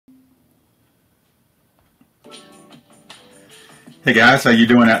Hey guys, how you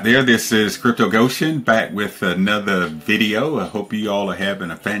doing out there? This is Crypto Goshen back with another video. I hope you all are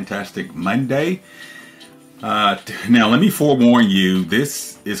having a fantastic Monday. Now let me forewarn you,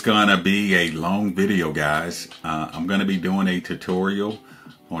 this is going to be a long video, guys. I'm going to be doing a tutorial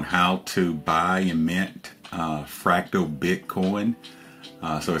on how to buy and mint Fractal Bitcoin.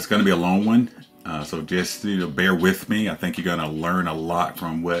 So it's going to be a long one. So just bear with me. I think you're going to learn a lot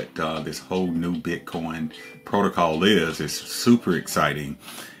from what this whole new Bitcoin protocol is. It's super exciting.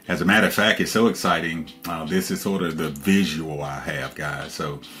 As a matter of fact, it's so exciting. This is sort of the visual I have, guys.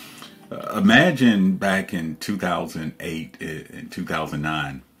 So imagine back in 2008 and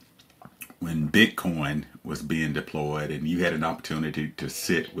 2009 when Bitcoin was being deployed and you had an opportunity to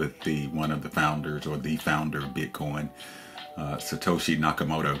sit with one of the founders or the founder of Bitcoin, Satoshi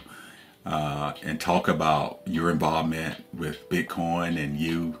Nakamoto. And talk about your involvement with Bitcoin and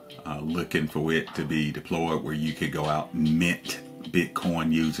you looking for it to be deployed where you could go out and mint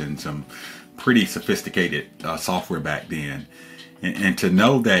Bitcoin using some pretty sophisticated software back then. And to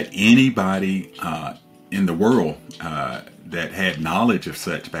know that anybody in the world that had knowledge of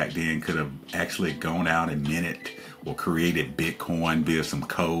such back then could have actually gone out and minted or created Bitcoin via some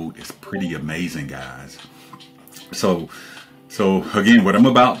code is pretty amazing, guys. So again, what I'm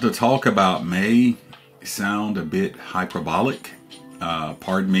about to talk about may sound a bit hyperbolic.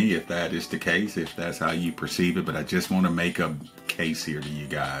 Pardon me if that is the case, if that's how you perceive it, but I just want to make a case here to you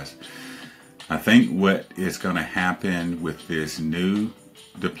guys. I think what is going to happen with this new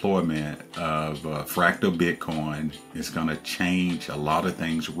deployment of Fractal Bitcoin is going to change a lot of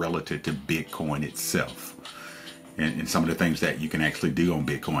things relative to Bitcoin itself. And some of the things that you can actually do on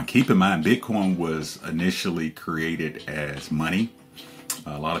Bitcoin. Keep in mind, Bitcoin was initially created as money.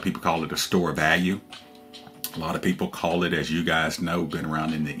 A lot of people call it a store of value. A lot of people call it, as you guys know, been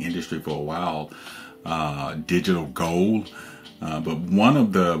around in the industry for a while, digital gold. But one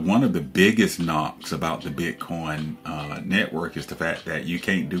of the biggest knocks about the Bitcoin network is the fact that you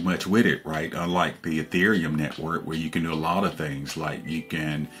can't do much with it, right? Unlike the Ethereum network, where you can do a lot of things, like you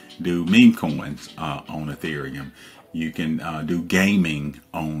can do meme coins on Ethereum. You can do gaming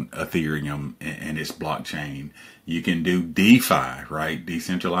on Ethereum and its blockchain. You can do DeFi, right?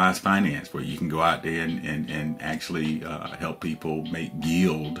 Decentralized finance, where you can go out there and actually help people make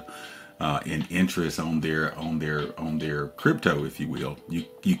yield and interest on their crypto, if you will.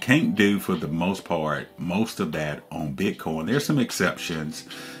 You can't do, for the most part, most of that on Bitcoin. There's some exceptions.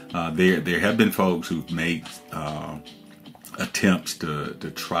 There have been folks who've made attempts to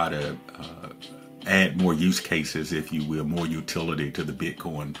try to add more use cases, if you will, more utility to the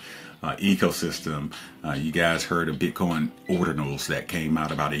Bitcoin ecosystem. You guys heard of Bitcoin ordinals that came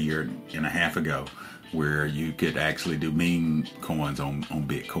out about a year and a half ago, where you could actually do meme coins on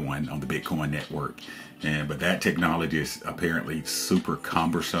Bitcoin, on the Bitcoin network. But that technology is apparently super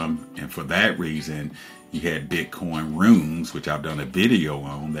cumbersome. And for that reason, you had Bitcoin runes, which I've done a video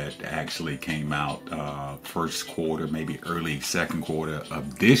on, that actually came out first quarter, maybe early second quarter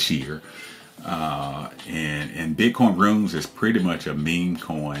of this year. And Bitcoin runes is pretty much a meme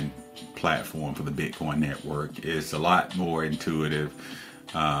coin platform for the Bitcoin network. It's a lot more intuitive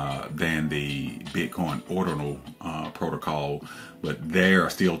than the Bitcoin ordinal protocol, but there are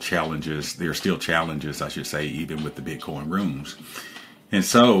still challenges. There are still challenges, I should say, even with the Bitcoin runes. And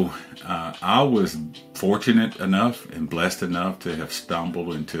so I was fortunate enough and blessed enough to have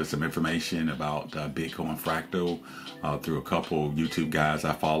stumbled into some information about Bitcoin Fractal through a couple YouTube guys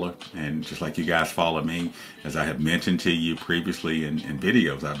I follow. And just like you guys follow me, as I have mentioned to you previously in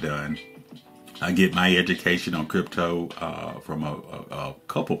videos I've done, I get my education on crypto from a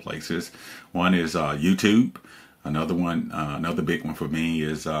couple places. One is YouTube. Another one, another big one for me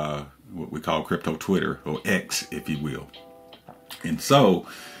is what we call crypto Twitter, or X, if you will. And so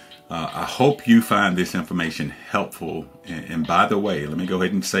I hope you find this information helpful. And by the way, let me go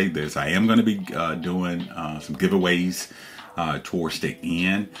ahead and say this. I am going to be doing some giveaways towards the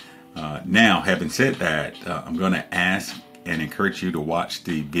end. Now, having said that, I'm going to ask and encourage you to watch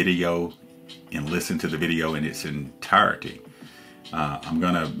the video and listen to the video in its entirety. I'm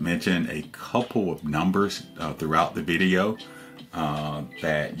going to mention a couple of numbers throughout the video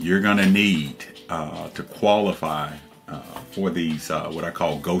that you're going to need to qualify for these what I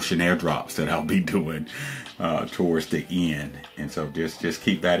call Goshen airdrops that I'll be doing towards the end. And so just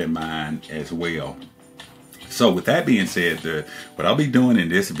keep that in mind as well. So with that being said, what I'll be doing in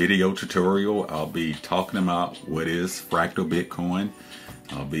this video tutorial, I'll be talking about what is Fractal Bitcoin.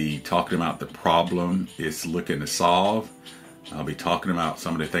 I'll be talking about the problem it's looking to solve. I'll be talking about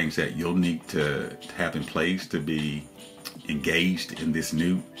some of the things that you'll need to have in place to be engaged in this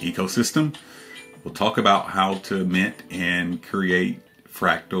new ecosystem. We'll talk about how to mint and create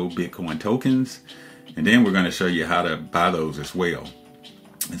Fractal Bitcoin tokens. And then we're going to show you how to buy those as well.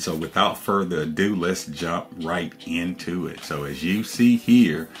 And so without further ado, let's jump right into it. So as you see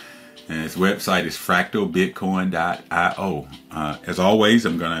here, and his website is fractalbitcoin.io. As always,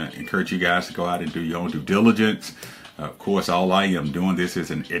 I'm going to encourage you guys to go out and do your own due diligence. Of course, all I am doing this is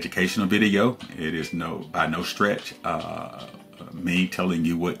an educational video. It is by no stretch me telling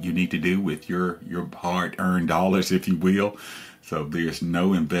you what you need to do with your hard-earned dollars, if you will. So there's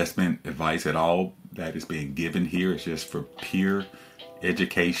no investment advice at all that is being given here. It's just for pure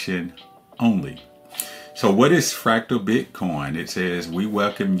education only. So what is Fractal Bitcoin? It says, we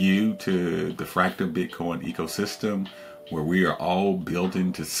welcome you to the Fractal Bitcoin ecosystem, where we are all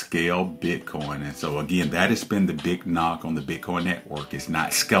building to scale Bitcoin. And so again, that has been the big knock on the Bitcoin network. It's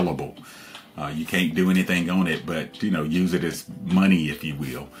not scalable. You can't do anything on it, but use it as money, if you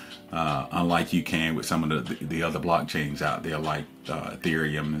will. Unlike you can with some of the other blockchains out there, like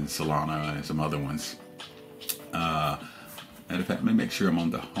Ethereum and Solana and some other ones. And in fact, let me make sure I'm on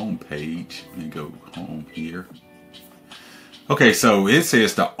the home page. Let me go home here. Okay, so it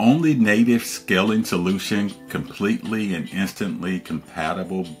says the only native scaling solution completely and instantly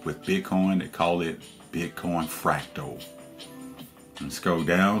compatible with Bitcoin. They call it Bitcoin Fractal. Let's go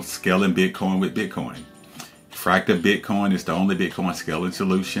down, scaling Bitcoin with Bitcoin. Fractal Bitcoin is the only Bitcoin scaling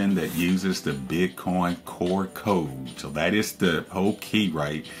solution that uses the Bitcoin core code. So that is the whole key,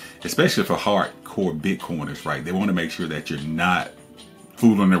 right? Especially for hardcore Bitcoiners, right? They want to make sure that you're not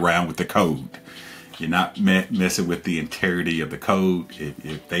fooling around with the code. You're not messing with the integrity of the code.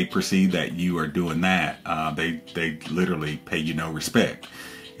 If they perceive that you are doing that, they literally pay you no respect.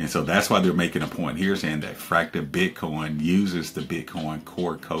 And so that's why they're making a point here saying that Fractal Bitcoin uses the Bitcoin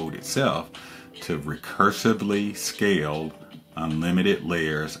core code itself to recursively scale unlimited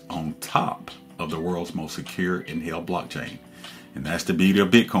layers on top of the world's most secure and held blockchain. And that's the beauty of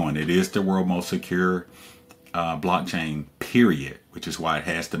Bitcoin. It is the world's most secure blockchain, period, which is why it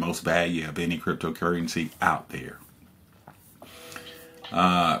has the most value of any cryptocurrency out there.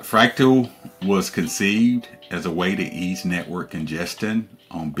 Fractal was conceived as a way to ease network congestion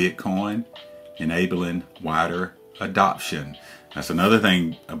on Bitcoin, enabling wider adoption. That's another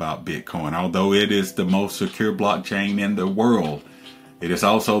thing about Bitcoin. Although it is the most secure blockchain in the world, it is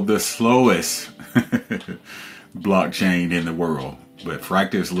also the slowest blockchain in the world. But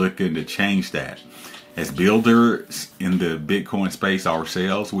Fractal is looking to change that. As builders in the Bitcoin space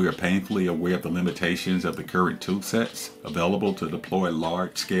ourselves, we are painfully aware of the limitations of the current tool sets available to deploy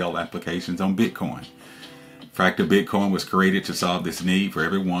large-scale applications on Bitcoin. Fractal Bitcoin was created to solve this need for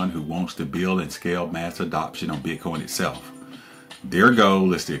everyone who wants to build and scale mass adoption on Bitcoin itself. Their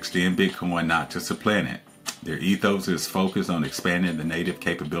goal is to extend Bitcoin, not to supplant it. Their ethos is focused on expanding the native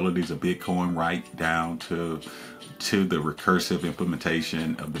capabilities of Bitcoin right down to the recursive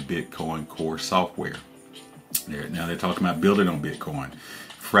implementation of the Bitcoin core software. Now they're talking about building on Bitcoin.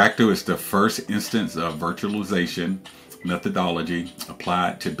 Fractal is the first instance of virtualization methodology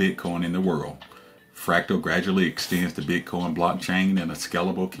applied to Bitcoin in the world. Fractal gradually extends the Bitcoin blockchain in a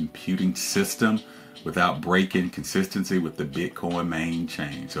scalable computing system without breaking consistency with the Bitcoin main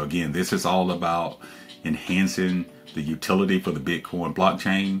chain. So again, this is all about enhancing the utility for the Bitcoin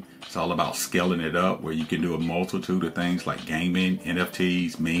blockchain. It's all about scaling it up where you can do a multitude of things like gaming,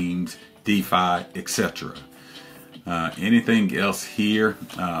 NFTs, memes, DeFi, etc. Anything else here?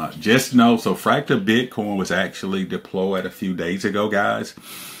 Just know, so Fractal Bitcoin was actually deployed a few days ago, guys.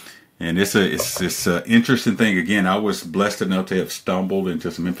 And it's an interesting thing. Again, I was blessed enough to have stumbled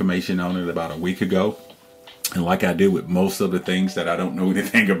into some information on it about a week ago. And like I do with most of the things that I don't know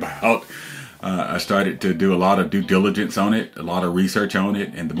anything about, I started to do a lot of due diligence on it, a lot of research on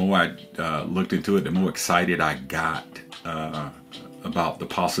it. And the more I looked into it, the more excited I got about the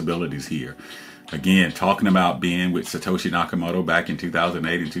possibilities here. Again, talking about being with Satoshi Nakamoto back in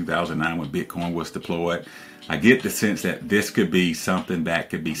 2008 and 2009 when Bitcoin was deployed, I get the sense that this could be something that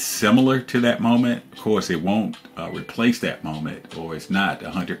could be similar to that moment. Of course, it won't replace that moment, or it's not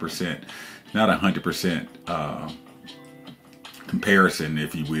 100%, not 100% comparison,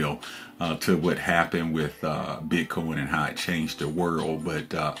 if you will, to what happened with Bitcoin and how it changed the world.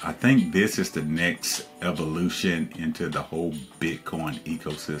 But I think this is the next evolution into the whole Bitcoin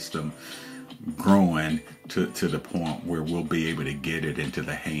ecosystem growing to the point where we'll be able to get it into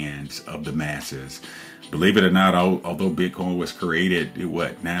the hands of the masses. Believe it or not, although Bitcoin was created,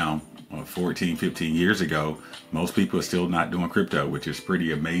 what now, 14, 15 years ago, most people are still not doing crypto, which is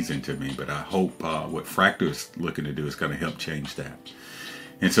pretty amazing to me. But I hope what Fractal is looking to do is going to help change that.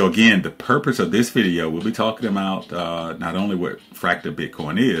 And so again, the purpose of this video, we'll be talking about not only what Fractal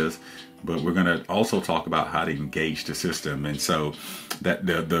Bitcoin is, but we're going to also talk about how to engage the system. And so that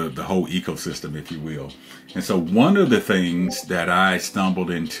the whole ecosystem, if you will. And so one of the things that I stumbled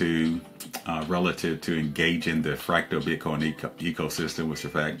into relative to engaging the Fractal Bitcoin ecosystem was the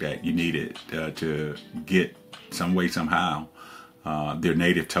fact that you needed to get some way, somehow, their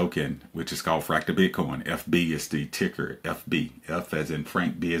native token, which is called Fractal Bitcoin. FB is the ticker, FB. F as in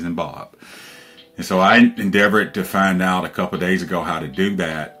Frank, B as in Bob. And so I endeavored to find out a couple of days ago how to do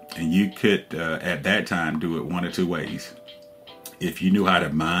that. And you could, at that time, do it one of two ways. If you knew how to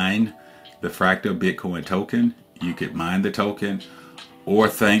mine the Fractal Bitcoin token, you could mine the token. Or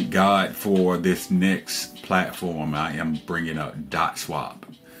thank God for this next platform I am bringing up, DotSwap.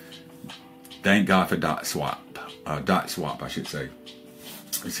 Thank God for DotSwap. DotSwap, I should say.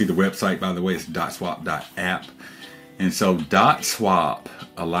 You see the website, by the way, it's dotswap.app. And so DotSwap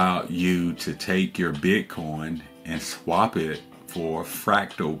allowed you to take your Bitcoin and swap it for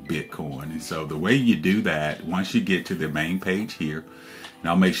Fractal Bitcoin. And so the way you do that, once you get to the main page here, and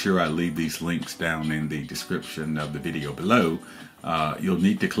I'll make sure I leave these links down in the description of the video below, you'll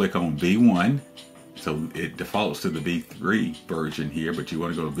need to click on V1. So it defaults to the V3 version here, but you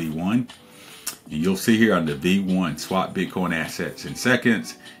want to go to V1. And you'll see here under V1, swap Bitcoin assets in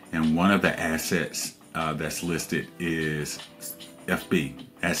seconds. And one of the assets that's listed is FB.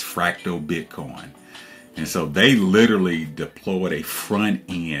 That's Fractal Bitcoin. And so they literally deployed a front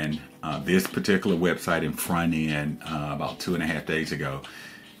end, this particular website in front end about 2.5 days ago.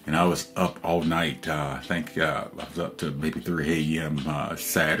 And I was up all night. I think I was up to maybe 3 a.m.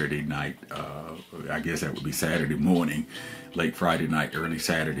 Saturday night. I guess that would be Saturday morning, late Friday night, early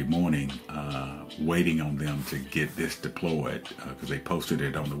Saturday morning, waiting on them to get this deployed because they posted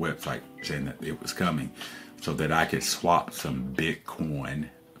it on the website saying that it was coming so that I could swap some Bitcoin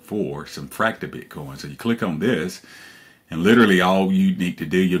for some Fractal Bitcoin. So you click on this, and literally all you need to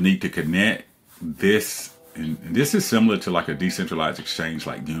do, you'll need to connect this. And this is similar to like a decentralized exchange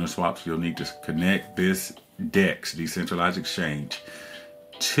like Uniswap. You'll need to connect this DEX, decentralized exchange,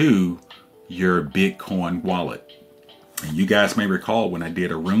 to your Bitcoin wallet. And you guys may recall when I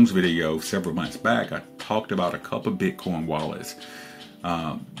did a rooms video several months back, I talked about a couple Bitcoin wallets.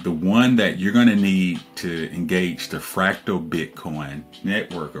 The one that you're going to need to engage the Fractal Bitcoin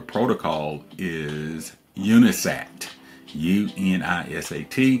network or protocol is Unisat,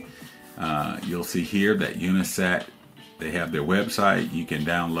 UNISAT. You'll see here that Unisat, they have their website. You can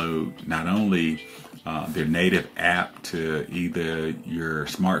download not only their native app to either your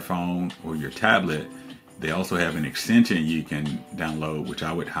smartphone or your tablet, they also have an extension you can download, which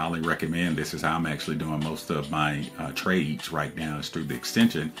I would highly recommend. This is how I'm actually doing most of my trades right now, is through the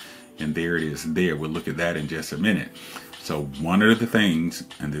extension. And there it is there. We'll look at that in just a minute. So one of the things,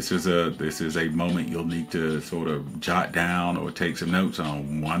 and this is a moment you'll need to sort of jot down or take some notes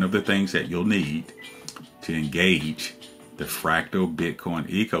on. One of the things that you'll need to engage the Fractal Bitcoin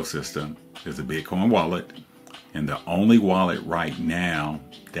ecosystem is a Bitcoin wallet. And the only wallet right now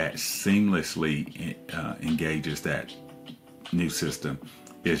that seamlessly engages that new system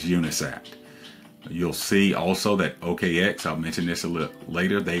is Unisat. You'll see also that OKX, I'll mention this a little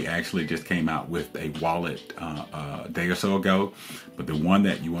later, they actually just came out with a wallet a day or so ago. But the one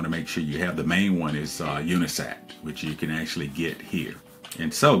that you want to make sure you have, the main one, is Unisat, which you can actually get here.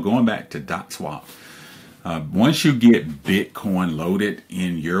 And so going back to DotSwap, once you get Bitcoin loaded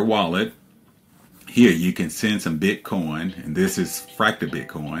in your wallet, here you can send some Bitcoin, and this is Fractal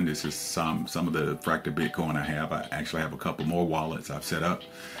Bitcoin. This is some of the Fractal Bitcoin I have. I actually have a couple more wallets I've set up.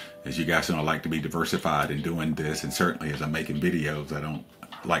 As you guys know, I like to be diversified in doing this, and certainly as I'm making videos, I don't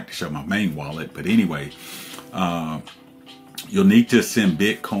like to show my main wallet. But anyway, you'll need to send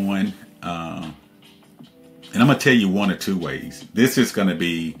Bitcoin, and I'm going to tell you one or two ways. This is going to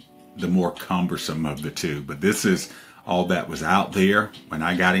be the more cumbersome of the two, but this is all that was out there when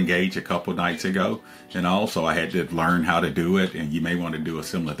I got engaged a couple nights ago. And also I had to learn how to do it, and you may want to do a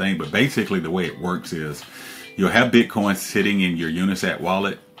similar thing. But basically the way it works is you'll have Bitcoin sitting in your Unisat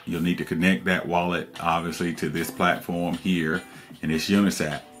wallet. You'll need to connect that wallet obviously to this platform here, and it's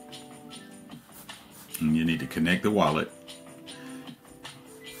Unisat. And you need to connect the wallet.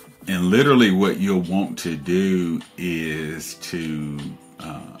 And literally what you'll want to do is to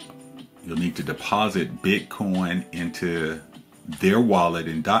you'll need to deposit Bitcoin into their wallet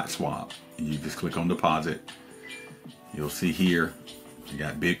in DotSwap. You just click on deposit. You'll see here, you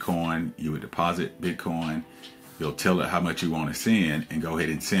got Bitcoin. You would deposit Bitcoin. You'll tell it how much you want to send and go ahead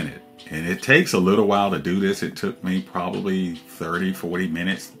and send it. And it takes a little while to do this. It took me probably 30, 40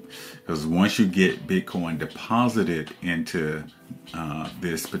 minutes. because once you get Bitcoin deposited into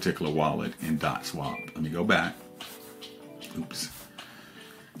this particular wallet in .swap, let me go back. Oops.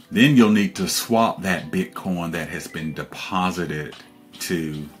 Then you'll need to swap that Bitcoin that has been deposited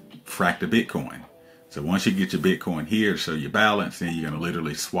to Fractal Bitcoin. So once you get your Bitcoin here to show your balance, then you're going to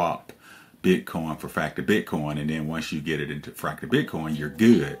literally swap Bitcoin for Fractal Bitcoin. And then once you get it into Fractal Bitcoin, you're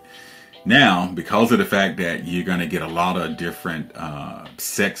good. Now, because of the fact that you're going to get a lot of different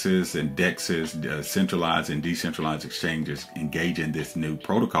sexes and dexes, centralized and decentralized exchanges engage in this new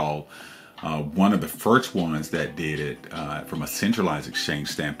protocol, one of the first ones that did it from a centralized exchange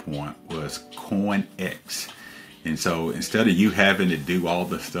standpoint was CoinX. And so instead of you having to do all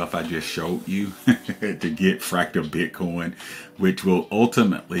the stuff I just showed you to get Fractal Bitcoin, which will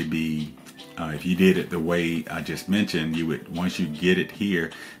ultimately be, if you did it the way I just mentioned, you would, once you get it here,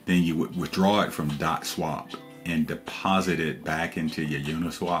 then you would withdraw it from .swap and deposit it back into your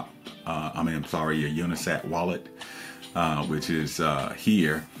Uniswap, your Unisat wallet, which is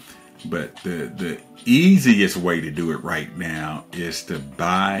here. But the easiest way to do it right now is to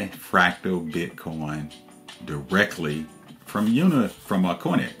buy Fractal Bitcoin directly from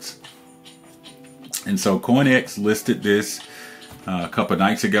CoinX. And so CoinX listed this a couple of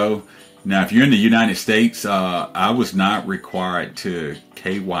nights ago. Now, if you're in the United States, I was not required to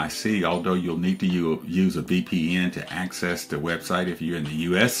KYC, although you'll need to use a VPN to access the website. If you're in the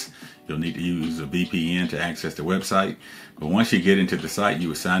US, you'll need to use a VPN to access the website. But once you get into the site, you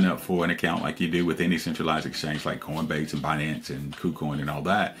would sign up for an account like you do with any centralized exchange like Coinbase and Binance and KuCoin and all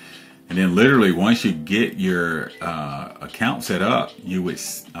that. And then literally once you get your account set up, you would,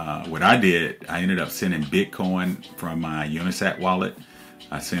 what I did, I ended up sending Bitcoin from my Unisat wallet.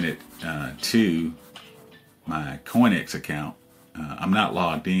 I sent it to my CoinX account. I'm not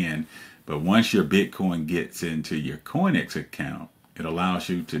logged in, but once your Bitcoin gets into your CoinX account, it allows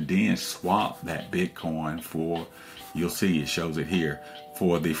you to then swap that Bitcoin for, you'll see it shows it here,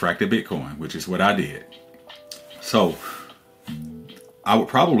 for the Fractal Bitcoin, which is what I did. So I would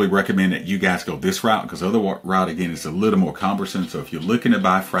probably recommend that you guys go this route, because the other route, again, is a little more cumbersome. So if you're looking to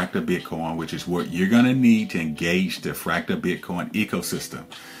buy Fractal Bitcoin, which is what you're going to need to engage the Fractal Bitcoin ecosystem,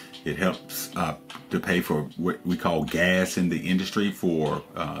 it helps to pay for what we call gas in the industry for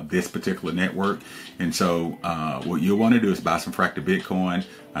this particular network. And so what you'll want to do is buy some Fractal Bitcoin.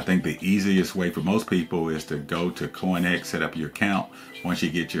 I think the easiest way for most people is to go to CoinX, set up your account. Once you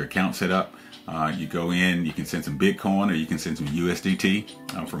get your account set up, you go in, you can send some Bitcoin or you can send some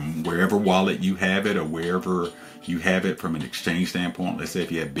USDT from wherever wallet you have it or wherever you have it from an exchange standpoint. Let's say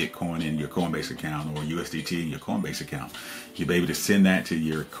if you have Bitcoin in your Coinbase account or USDT in your Coinbase account, you'll be able to send that to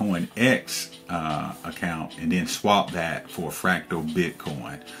your CoinX account and then swap that for Fractal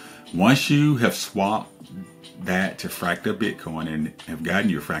Bitcoin. Once you have swapped that to Fractal Bitcoin and have gotten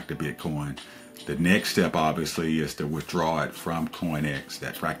your Fractal Bitcoin, the next step obviously is to withdraw it from CoinX,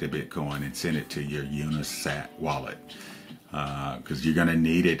 that Fractal Bitcoin, and send it to your Unisat wallet. Because you're going to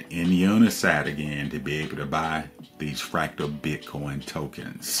need it in Unisat again to be able to buy these Fractal Bitcoin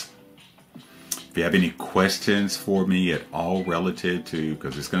tokens. If you have any questions for me at all relative to,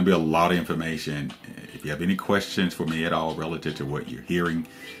 because it's going to be a lot of information, if you have any questions for me at all relative to what you're hearing,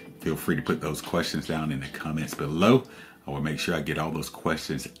 feel free to put those questions down in the comments below. I will make sure I get all those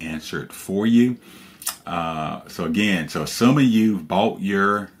questions answered for you. So again, so assuming you've bought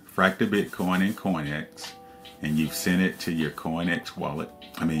your Fractal Bitcoin in CoinX and you've sent it to your CoinX wallet,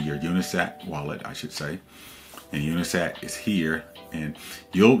 your Unisat wallet, I should say, and Unisat is here, and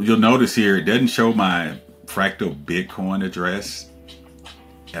you'll notice here it doesn't show my Fractal Bitcoin address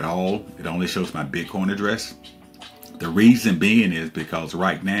at all. It only shows my Bitcoin address. The reason being is because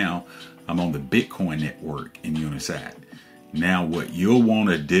right now I'm on the Bitcoin network in Unisat. Now what you'll want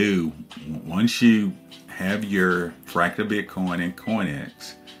to do once you have your Fractal Bitcoin in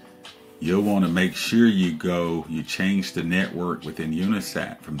CoinX, you'll want to make sure you change the network within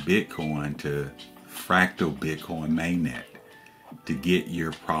Unisat from Bitcoin to Fractal Bitcoin mainnet to get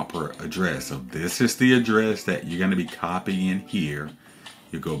your proper address. So this is the address that you're going to be copying here.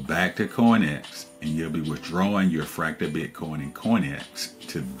 You go back to CoinX and you'll be withdrawing your Fractal Bitcoin in CoinX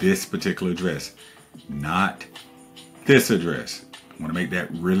to this particular address, not this address. I want to make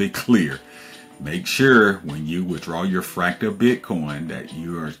that really clear. Make sure when you withdraw your Fractal Bitcoin that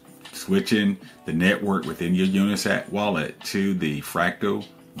you are switching the network within your Unisat wallet to the Fractal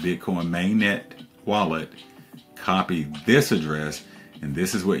Bitcoin mainnet wallet. Copy this address, and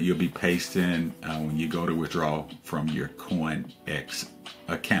this is what you'll be pasting when you go to withdraw from your CoinX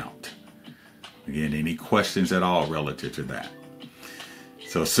account. Again, any questions at all relative to that?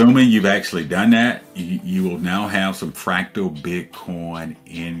 So assuming you've actually done that, you will now have some Fractal Bitcoin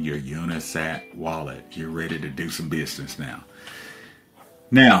in your Unisat wallet. You're ready to do some business now.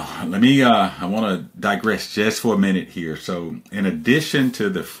 Now, I want to digress just for a minute here. So in addition to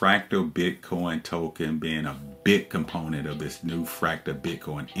the Fractal Bitcoin token being a big component of this new Fractal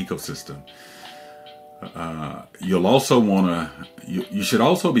Bitcoin ecosystem, you should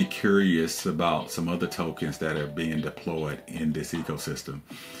also be curious about some other tokens that are being deployed in this ecosystem.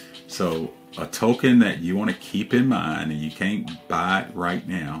 So a token that you want to keep in mind, and you can't buy it right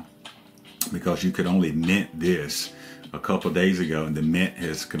now because you could only mint this a couple of days ago, and the mint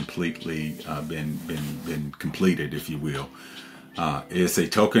has completely been completed, if you will. It's a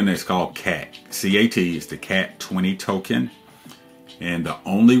token that's called CAT. CAT is the CAT20 token. And the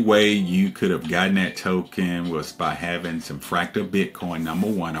only way you could have gotten that token was by having some Fractal Bitcoin, number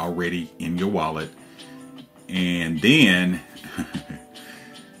one, already in your wallet. And then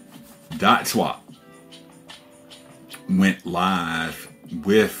DotSwap went live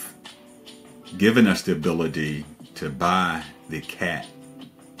with giving us the ability to buy the CAT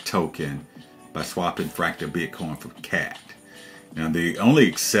token by swapping Fractal Bitcoin for CAT. Now, the only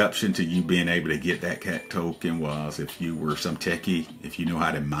exception to you being able to get that CAT token was if you were some techie, if you know how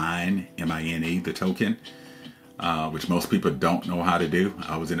to mine, M-I-N-E, the token, which most people don't know how to do.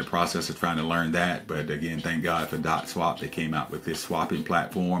 I was in the process of trying to learn that, but again, thank God for DotSwap. They came out with this swapping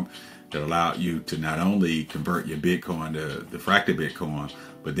platform that allowed you to not only convert your Bitcoin to the Fractal Bitcoin,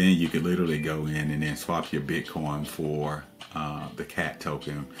 but then you could literally go in and then swap your Bitcoin for the CAT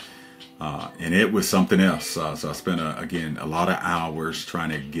token. And it was something else. So I spent, again, a lot of hours trying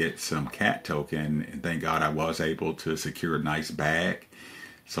to get some CAT token. And thank God I was able to secure a nice bag.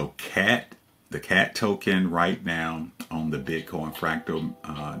 So the CAT token right now on the Bitcoin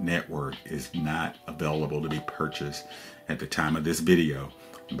Fractal network is not available to be purchased at the time of this video.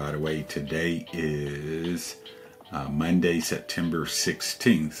 And by the way, today is Monday, September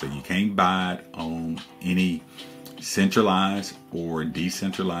 16th. So you can't buy it on any centralized or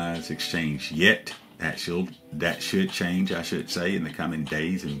decentralized exchange yet. That should change, I should say, in the coming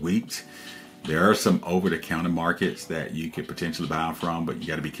days and weeks. There are some over-the-counter markets that you could potentially buy from, but you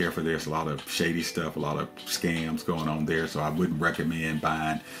got to be careful. There's a lot of shady stuff, a lot of scams going on there, so I wouldn't recommend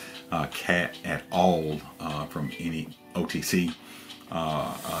buying CAT at all from any OTC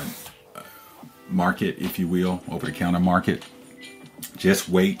market, if you will, over-the-counter market. Just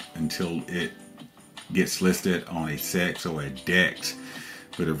wait until it gets listed on a SEX or a DEX.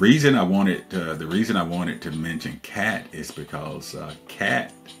 But the reason I wanted to mention CAT is because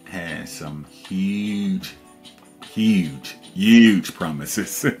CAT has some huge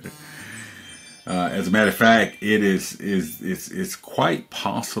promises. As a matter of fact, it's quite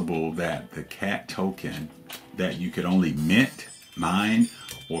possible that the CAT token that you could only mint, mine,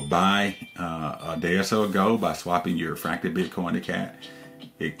 or buy a day or so ago by swapping your Fractal Bitcoin to CAT,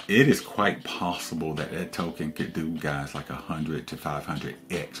 it is quite possible that that token could do, guys, like 100 to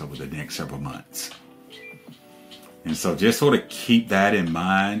 500x over the next several months. And so just sort of keep that in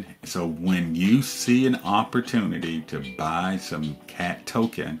mind. So when you see an opportunity to buy some CAT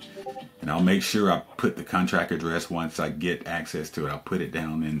token, and I'll make sure I put the contract address once I get access to it. I'll put it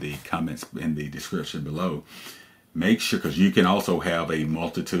down in the comments in the description below. Make sure, because you can also have a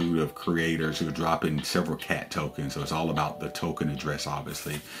multitude of creators who are dropping several CAT tokens. So it's all about the token address,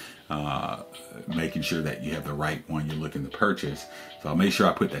 obviously. Making sure that you have the right one you're looking to purchase. So I'll make sure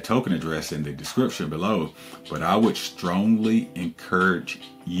I put that token address in the description below. But I would strongly encourage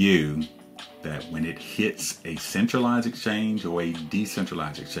you that when it hits a centralized exchange or a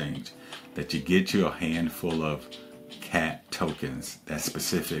decentralized exchange, that you get you a handful of CAT tokens that's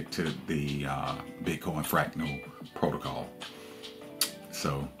specific to the Bitcoin Fractal protocol.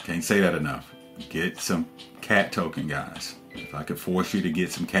 So can't say that enough. Get some CAT token, guys. If I could force you to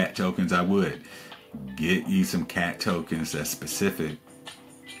get some CAT tokens, I would. Get you some CAT tokens that's specific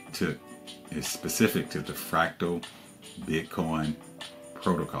to the Fractal Bitcoin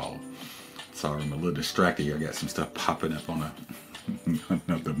protocol. Sorry, I'm a little distracted here. I got some stuff popping up on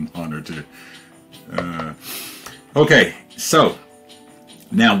another monitor. Okay, so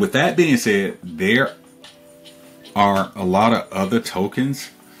now with that being said, there are a lot of other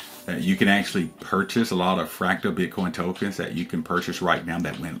tokens that you can actually purchase, a lot of Fractal Bitcoin tokens that you can purchase right now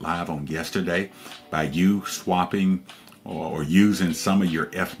that went live on yesterday by you swapping or using some of your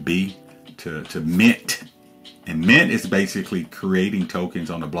FB to mint. And mint is basically creating tokens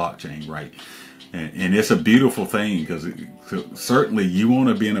on the blockchain, right? And it's a beautiful thing because certainly you want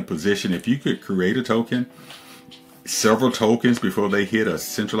to be in a position, if you could create a token, several tokens before they hit a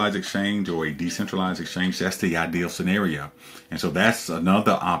centralized exchange or a decentralized exchange. That's the ideal scenario. And so that's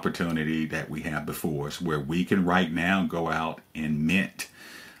another opportunity that we have before us, where we can right now go out and mint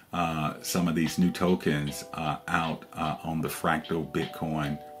some of these new tokens out on the Fractal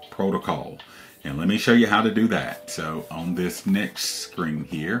Bitcoin protocol. And let me show you how to do that. So on this next screen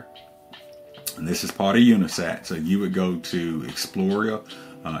here, and this is part of Unisat. So you would go to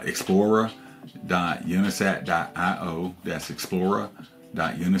explorer.unisat.io. That's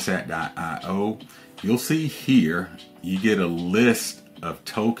explorer.unisat.io. You'll see here, you get a list of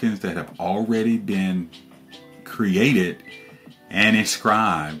tokens that have already been created and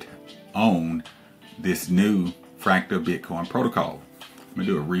inscribed on this new Fractal Bitcoin protocol. Let me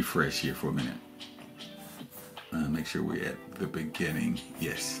do a refresh here for a minute. Make sure we're at the beginning.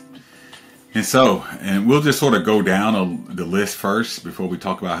 Yes. And we'll just sort of go down the list first before we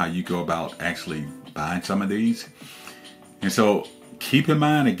talk about how you go about actually buying some of these. And so keep in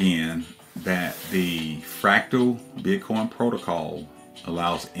mind again that the Fractal Bitcoin protocol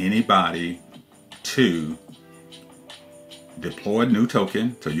allows anybody to deploy a new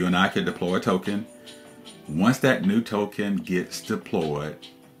token. So you and I can deploy a token. Once that new token gets deployed,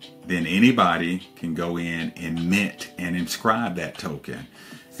 then anybody can go in and mint and inscribe that token.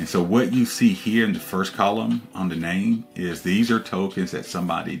 And so what you see here in the first column on the name is these are tokens that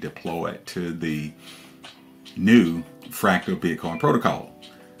somebody deployed to the new Fractal Bitcoin protocol.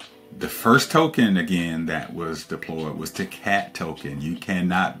 The first token, again, that was deployed was the CAT token. You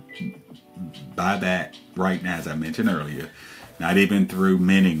cannot buy that right now, as I mentioned earlier, not even through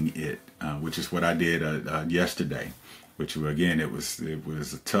minting it, which is what I did yesterday. Which again, it was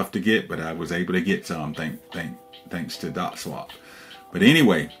tough to get, but I was able to get some thanks to DotSwap. But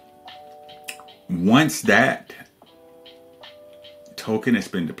anyway, once that token has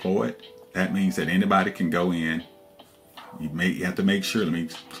been deployed, that means that anybody can go in. You have to make sure, let me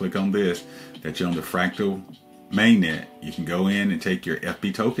click on this, that you're on the Fractal mainnet. You can go in and take your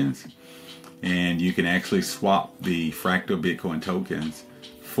FB tokens, and you can actually swap the Fractal Bitcoin tokens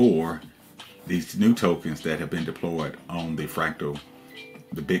for these new tokens that have been deployed on the Bitcoin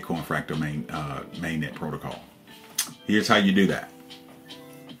Fractal mainnet protocol. Here's how you do that.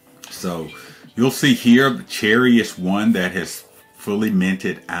 So you'll see here the Cherry is one that has fully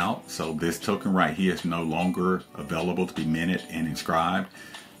minted out. So this token right here is no longer available to be minted and inscribed.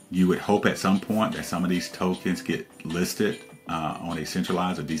 You would hope at some point that some of these tokens get listed on a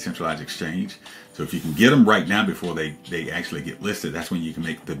centralized or decentralized exchange. So if you can get them right now before they actually get listed, that's when you can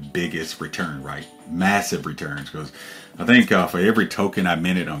make the biggest return, right? Massive returns. Because I think for every token I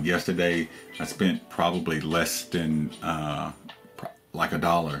minted on yesterday, I spent probably less than like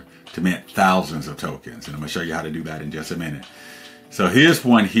 $1 to mint thousands of tokens. And I'm going to show you how to do that in just a minute. So here's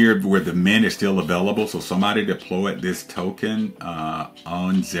one here where the mint is still available. So somebody deployed this token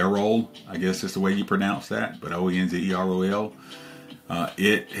on Zerol, I guess is the way you pronounce that, but ONZEROL.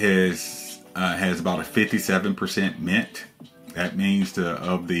 It has about a 57% mint. That means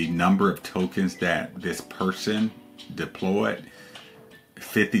of the number of tokens that this person deployed,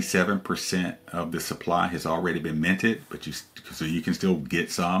 57% of the supply has already been minted, so you can still get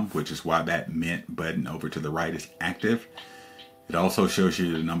some, which is why that mint button over to the right is active. It also shows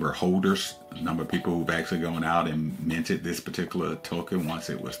you the number of holders, the number of people who've actually gone out and minted this particular token once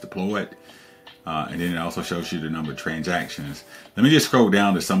it was deployed. And then it also shows you the number of transactions. Let me just scroll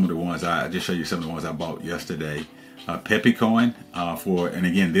down to some of the ones I just show you some of the ones I bought yesterday. Pepecoin and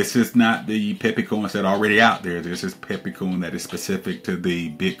again, this is not the Pepecoins that are already out there. This is Pepecoin that is specific to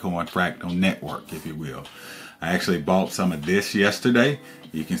the Bitcoin Fractal network, if you will. I actually bought some of this yesterday.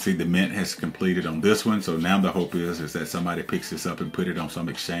 You can see the mint has completed on this one. So now the hope is that somebody picks this up and put it on some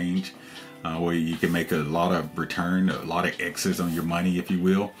exchange where you can make a lot of return, a lot of X's on your money, if you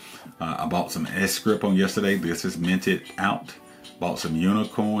will. I bought some S-Script on yesterday. This is minted out. Bought some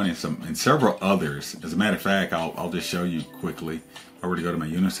Unicorn and several others. As a matter of fact, I'll just show you quickly. If I were to go to my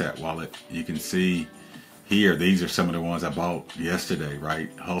Unisat wallet, you can see here, these are some of the ones I bought yesterday, right?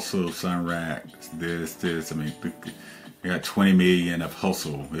 Hustle, Sunrack, this. I mean, we got 20 million of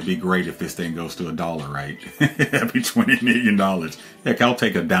Hustle. It'd be great if this thing goes to $1, right? That'd be $20 million. Heck, I'll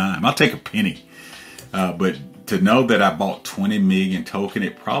take a dime. I'll take a penny. But to know that I bought 20 million token,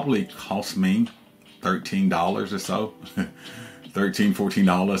 it probably cost me $13 or so. $13,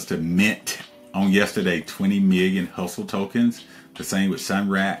 $14 to mint on yesterday 20 million Hustle tokens. The same with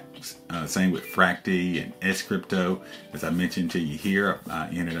Sunrack. Same with Fractal and S-Crypto. As I mentioned to you here, I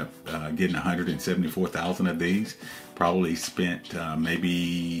ended up getting 174,000 of these. Probably spent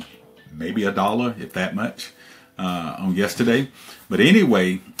maybe $1, if that much. on yesterday. But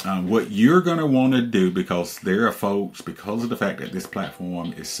anyway, what you're going to want to do, because there are folks, because of the fact that this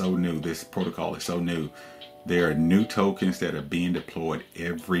platform is so new, this protocol is so new, there are new tokens that are being deployed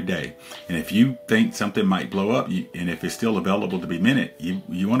every day. And if you think something might blow up, and if it's still available to be minted,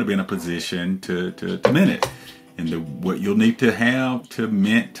 you want to be in a position to mint it. And what you'll need to have to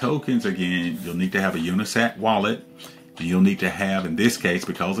mint tokens, again, you'll need to have a Unisat wallet. And you'll need to have, in this case,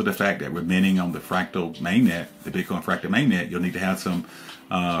 because of the fact that we're minting on the Fractal mainnet, the Bitcoin Fractal mainnet, you'll need to have some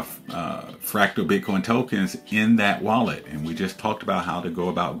Fractal Bitcoin tokens in that wallet. And we just talked about how to go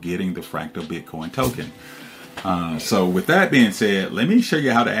about getting the Fractal Bitcoin token. So with that being said, let me show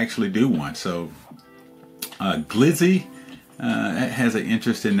you how to actually do one. So Glizzy has an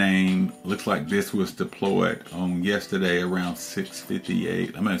interesting name. Looks like this was deployed on yesterday around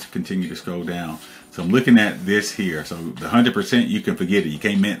 6:58. I'm going to continue to scroll down. So I'm looking at this here. So the 100%, you can forget it. You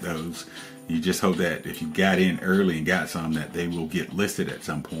can't mint those. You just hope that if you got in early and got some, that they will get listed at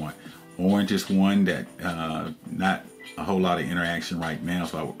some point. Orange is one that not a whole lot of interaction right now,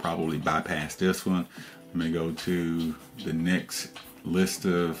 so I would probably bypass this one. I'm going to go to the next list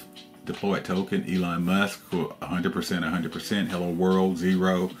of deployed token. Elon Musk, 100%, 100%. Hello World,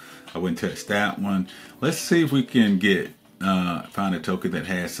 0. I wouldn't touch that one. Let's see if we can get find a token that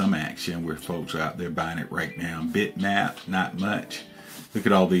has some action where folks are out there buying it right now. Bitmap, not much. Look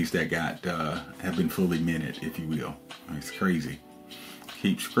at all these that got have been fully minted, if you will. It's crazy.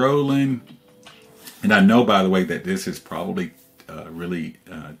 Keep scrolling. And I know, by the way, that this is probably really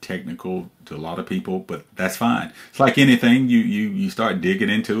technical to a lot of people, but that's fine. It's like anything, you start digging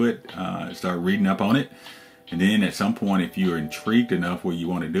into it, start reading up on it, and then at some point, if you're intrigued enough where you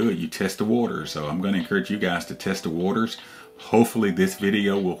want to do it, you test the waters. So I'm going to encourage you guys to test the waters. Hopefully this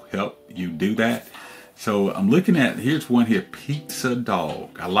video will help you do that. So I'm looking at, here's one here, Pizza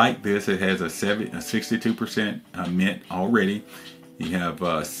Dog. I like this. It has a 62% mint already. You have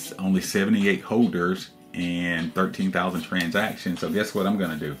only 78 holders and 13,000 transactions. So guess what I'm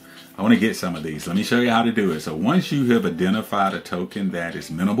going to do? I want to get some of these. Let me show you how to do it. So once you have identified a token that is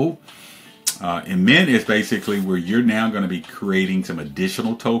mintable, and mint is basically where you're now going to be creating some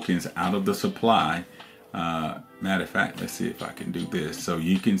additional tokens out of the supply. Matter of fact, let's see if I can do this. So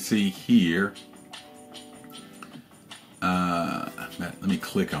you can see here, let me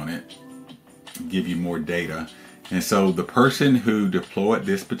click on it, give you more data. And so the person who deployed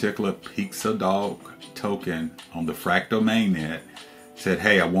this particular Pizza Dog token on the Fractal mainnet said,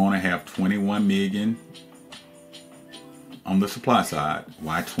 hey, I want to have 21 million on the supply side.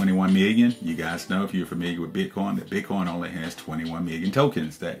 Why 21 million? You guys know, if you're familiar with Bitcoin, that Bitcoin only has 21 million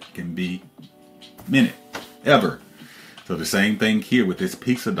tokens that can be minted ever. So the same thing here with this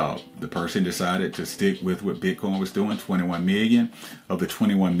Pizza Dog. The person decided to stick with what Bitcoin was doing, 21 million. Of the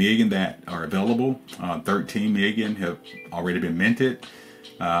 21 million that are available, 13 million have already been minted.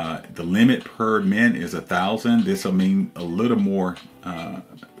 The limit per mint is 1,000. This will mean a little more.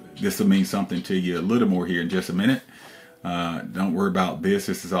 This will mean something to you a little more here in just a minute. Don't worry about this.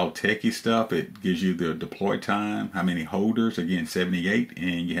 This is all techie stuff. It gives you the deploy time, how many holders, again 78,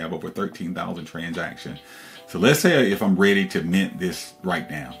 and you have over 13,000 transactions. So let's say if I'm ready to mint this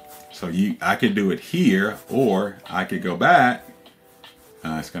right now. So I could do it here, or I could go back.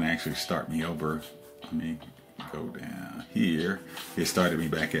 It's going to actually start me over. Let me go down here. It started me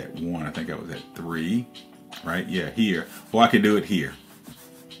back at 1. I think I was at 3, right? Yeah, here. Or I could do it here.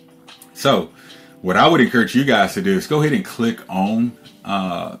 So what I would encourage you guys to do is go ahead and click on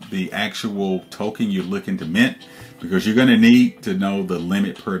the actual token you're looking to mint, because you're going to need to know the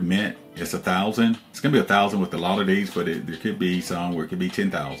limit per mint. It's 1,000. It's going to be 1,000 with a lot of these, but there could be some where it could be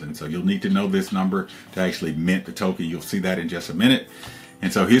 10,000. So you'll need to know this number to actually mint the token. You'll see that in just a minute.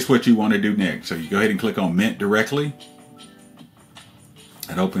 And so here's what you want to do next. So you go ahead and click on mint directly.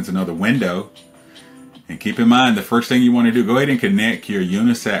 It opens another window. And keep in mind, the first thing you want to do, go ahead and connect your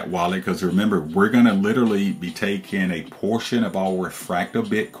Unisat wallet, because remember, we're going to literally be taking a portion of our Fractal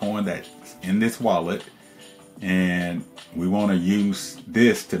Bitcoin that's in this wallet, and we want to use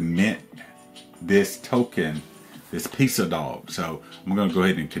this to mint this token, this Pizza Dog. So I'm going to go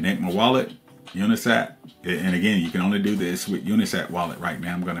ahead and connect my wallet, Unisat. And again, you can only do this with Unisat wallet right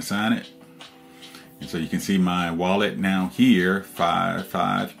now. I'm going to sign it. And so you can see my wallet now here,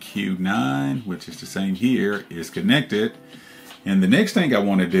 55Q9, which is the same here, is connected. And the next thing I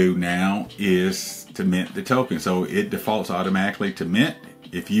want to do now is to mint the token. So it defaults automatically to mint.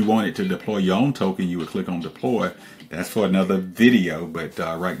 If you wanted to deploy your own token, you would click on deploy. That's for another video, but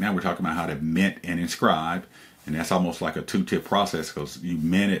right now we're talking about how to mint and inscribe. And that's almost like a two-tip process, because you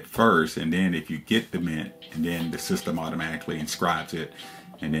mint it first, and then if you get the mint, and then the system automatically inscribes it,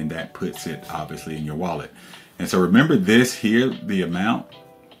 and then that puts it obviously in your wallet. And so remember this here, the amount.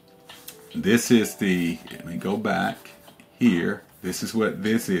 This is the, let me go back here. This is what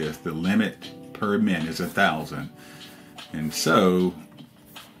this is. The limit per mint is 1,000. And so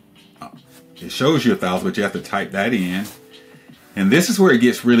it shows you 1,000, but you have to type that in. And this is where it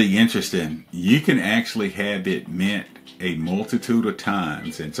gets really interesting. You can actually have it mint a multitude of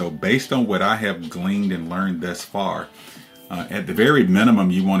times. And so based on what I have gleaned and learned thus far, at the very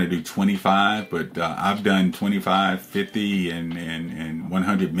minimum, you want to do 25, but I've done 25, 50, and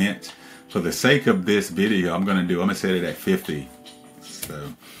 100 mints. For the sake of this video, I'm going to set it at 50.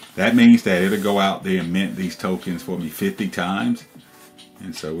 So that means that it'll go out there and mint these tokens for me 50 times.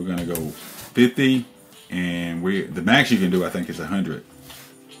 And so we're going to go 50, and the max you can do, I think, is 100.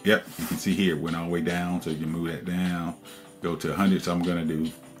 Yep, you can see here, it went all the way down, so you can move that down, go to 100. So I'm going to do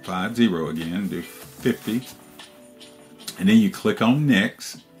 50 again, do 50. And then you click on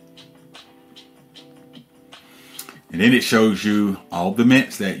next. And then it shows you all the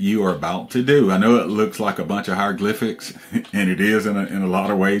mints that you are about to do. I know it looks like a bunch of hieroglyphics, and it is in a lot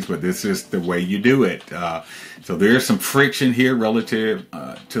of ways, but this is the way you do it. So there's some friction here relative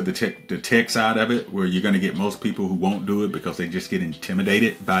to the tech side of it, where you're going to get most people who won't do it because they just get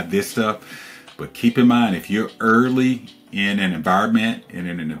intimidated by this stuff. But keep in mind, if you're early in an environment and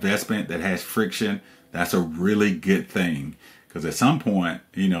in an investment that has friction, that's a really good thing. Because at some point,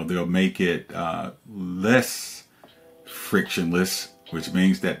 they'll make it less frictionless, which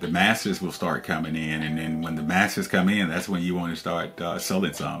means that the masses will start coming in, and then when the masses come in, that's when you want to start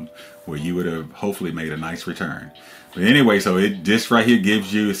selling some, where you would have hopefully made a nice return. But anyway, so this right here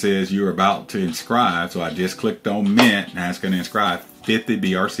gives you, it says you're about to inscribe. So I just clicked on mint. Now it's going to inscribe 50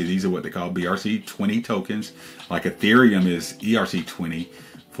 BRC. These are what they call BRC20 tokens. Like Ethereum is ERC20.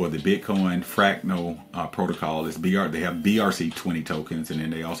 For the Bitcoin Fractal protocol, they have BRC20 tokens, and then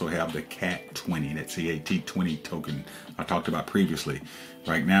they also have the CAT20, that CAT20 token I talked about previously.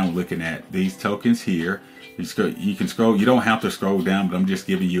 Right now, I'm looking at these tokens here. You can scroll. You don't have to scroll down, but I'm just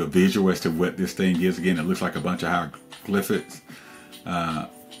giving you a visual as to what this thing is. Again, it looks like a bunch of hieroglyphics.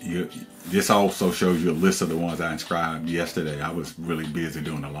 This also shows you a list of the ones I inscribed yesterday. I was really busy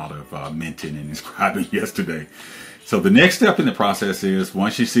doing a lot of minting and inscribing yesterday. So the next step in the process is,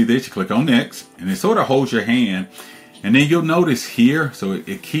 once you see this, you click on next, and it sort of holds your hand. And then you'll notice here, so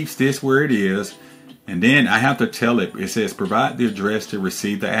it keeps this where it is. And then I have to tell it, it says provide the address to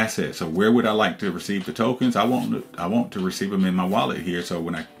receive the asset. So where would I like to receive the tokens? I want to receive them in my wallet here. So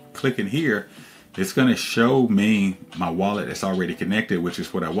when I click in here, it's going to show me my wallet that's already connected, which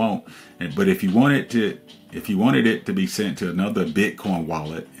is what I want. But if you wanted it to be sent to another Bitcoin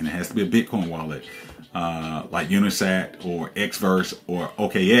wallet, and it has to be a Bitcoin wallet, like Unisat or Xverse or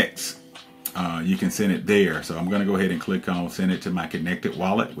OKX, you can send it there. So I'm going to go ahead and click on send it to my connected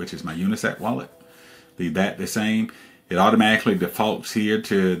wallet, which is my Unisat wallet. Leave that the same. It automatically defaults here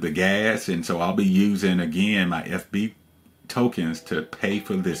to the gas, and so I'll be using again my FB tokens to pay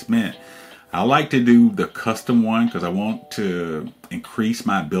for this mint. I like to do the custom one because I want to increase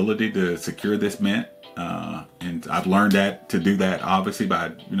my ability to secure this mint. And I've learned that to do that obviously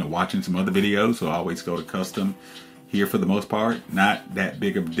by watching some other videos. So I always go to custom here for the most part. Not that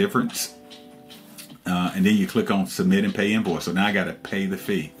big of a difference. And then you click on submit and pay invoice. So now I got to pay the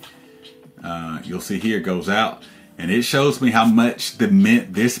fee. You'll see here it goes out, and it shows me how much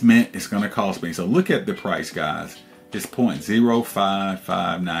this mint is going to cost me. So look at the price, guys. It's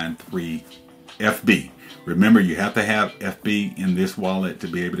 0.05593 FB. Remember, you have to have FB in this wallet to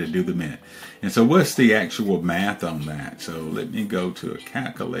be able to do the mint. And so what's the actual math on that? So let me go to a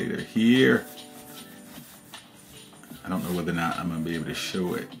calculator here. I don't know whether or not I'm going to be able to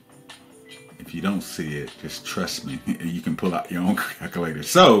show it. If you don't see it, just trust me. You can pull out your own calculator.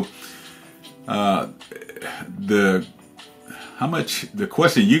 So the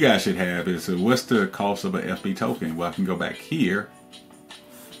question you guys should have is, what's the cost of an FB token? Well, I can go back here.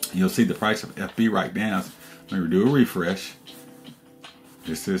 You'll see the price of FB right now. Let me do a refresh.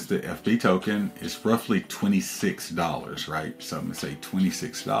 This is the FB token. It's roughly $26, right? So I'm going to say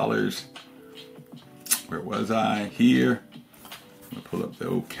 $26. Where was I? Here. I'm going to pull up the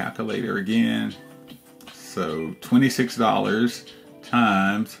old calculator again. So $26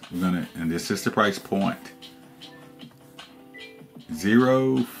 times, and this is the price point,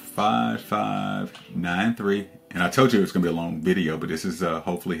 0.5593. And I told you it's going to be a long video, but this is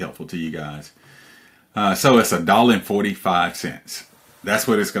hopefully helpful to you guys. So it's $1.45. That's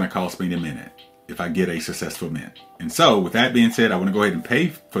what it's going to cost me in a minute if I get a successful mint. And so with that being said, I want to go ahead and pay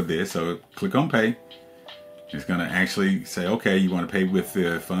for this. So click on pay. It's going to actually say, okay, you want to pay with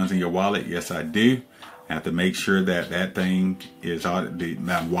the funds in your wallet? Yes, I do. I have to make sure that that thing is,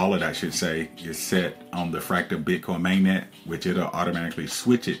 my wallet I should say, is set on the Fractal Bitcoin mainnet, which it'll automatically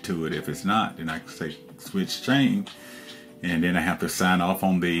switch it to it. If it's not, then I can say switch chain, and then I have to sign off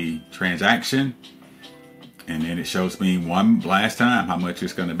on the transaction, and then it shows me one last time how much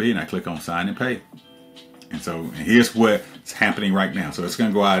it's going to be, and I click on sign and pay. And so here's what's happening right now. So it's going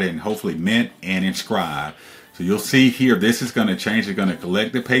to go out and hopefully mint and inscribe. So you'll see here, this is going to change. It's going to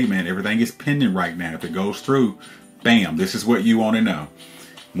collect the payment. Everything is pending right now. If it goes through, bam, this is what you want to know.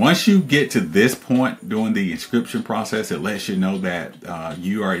 Once you get to this point during the inscription process, it lets you know that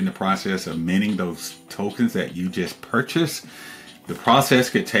you are in the process of minting those tokens that you just purchased. The process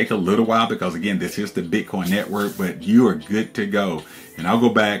could take a little while because, again, this is the Bitcoin network, but you are good to go. And I'll go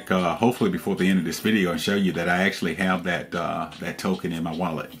back hopefully before the end of this video and show you that I actually have that that token in my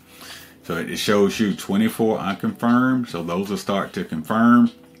wallet. So it shows you 24 unconfirmed. So those will start to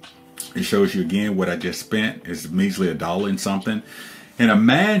confirm. It shows you again what I just spent is measly $1 and something. And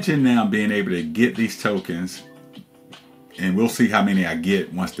imagine now being able to get these tokens, and we'll see how many I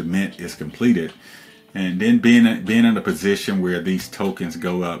get once the mint is completed. And then being in a position where these tokens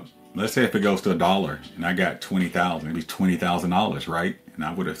go up. Let's say if it goes to $1 and I got 20,000, it'd be $20,000, right? And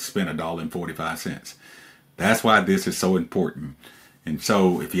I would have spent $1.45. That's why this is so important. And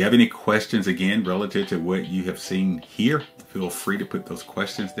so if you have any questions, again, relative to what you have seen here, feel free to put those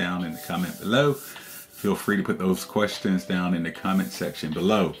questions down in the comment below. Feel free to put those questions down in the comment section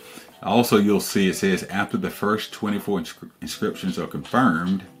below. Also, you'll see it says after the first 24 inscriptions are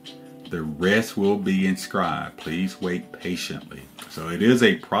confirmed, the rest will be inscribed. Please wait patiently. So it is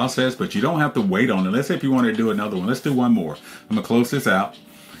a process, but you don't have to wait on it. Let's say if you want to do another one. Let's do one more. I'm going to close this out.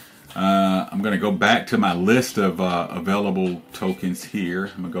 I'm going to go back to my list of available tokens here.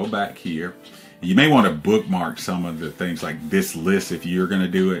 I'm going to go back here. You may want to bookmark some of the things like this list if you're going to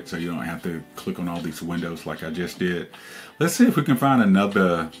do it, so you don't have to click on all these windows like I just did. Let's see if we can find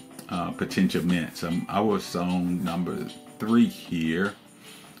another potential mint. So I was on number 3 here.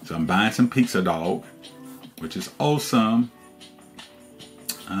 So I'm buying some Pizza Dog, which is awesome.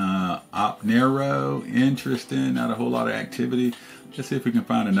 Opnero, interesting, not a whole lot of activity. Let's see if we can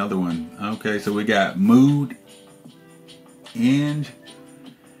find another one. Okay, so we got Mood and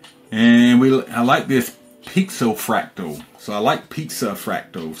I like this Pizza Fractal. So I like Pizza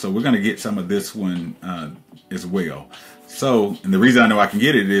Fractal. So we're going to get some of this one as well. So, and the reason I know I can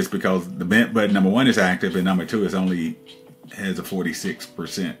get it is because the mint button, number 1, is active, and number 2 is only has a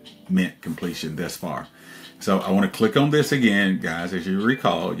 46% mint completion thus far. So I want to click on this again, guys. As you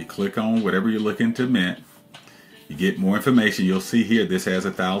recall, you click on whatever you're looking to mint. You get more information. You'll see here this has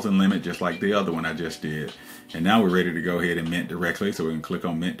 1,000 limit, just like the other one I just did. And now we're ready to go ahead and mint directly. So we can click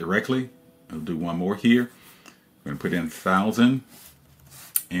on mint directly. We'll do one more here. We're going to put in 1,000.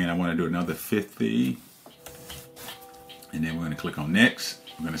 And I want to do another 50. And then we're going to click on next.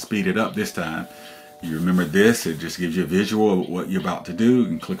 I'm going to speed it up this time. You remember this, it just gives you a visual of what you're about to do. You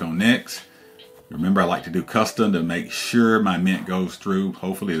can click on next. Remember, I like to do custom to make sure my mint goes through,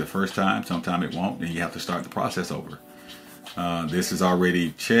 hopefully the first time. Sometime it won't, then you have to start the process over. This is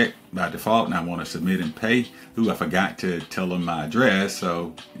already checked by default, and I want to submit and pay. Ooh, I forgot to tell them my address,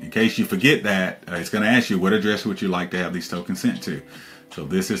 so in case you forget that, it's going to ask you what address would you like to have these tokens sent to. So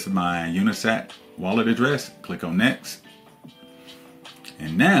this is my Unisat wallet address. Click on next.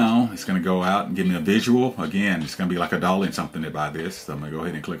 And now it's going to go out and give me a visual. Again, it's going to be like $1 and something to buy this. So I'm going to go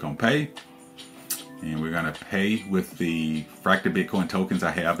ahead and click on pay. And we're going to pay with the Fractal Bitcoin tokens I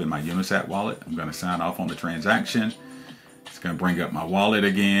have in my Unisat wallet. I'm going to sign off on the transaction. It's going to bring up my wallet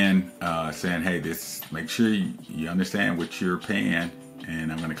again, saying, hey, make sure you understand what you're paying.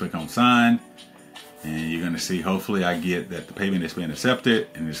 And I'm going to click on sign. And you're going to see, hopefully I get that the payment has been accepted.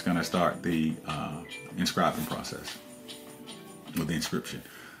 And it's going to start the inscribing process. With the inscription.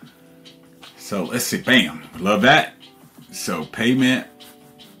 So let's see, bam, love that. So payment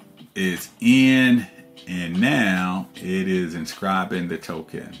is in, and now it is inscribing the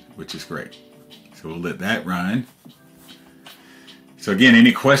token, which is great. So we'll let that run. So again,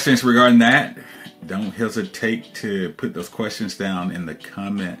 any questions regarding that, don't hesitate to put those questions down in the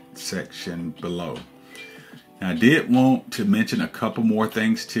comment section below. Now, I did want to mention a couple more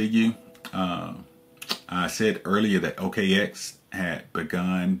things to you. I said earlier that OKX had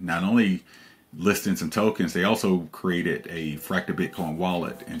begun not only listing some tokens, they also created a Fractal Bitcoin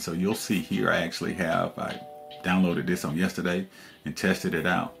wallet. And so you'll see here, I downloaded this on yesterday and tested it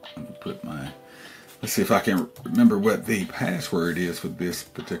out. I'm gonna put let's see if I can remember what the password is for this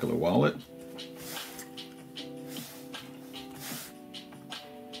particular wallet.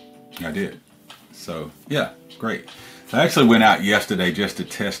 I did. So yeah, great. I actually went out yesterday just to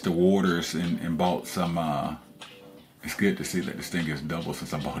test the waters and bought some. It's good to see that this thing is double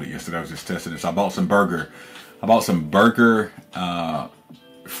since I bought it yesterday. I was just testing this. I bought some burger. I bought some burger Fractal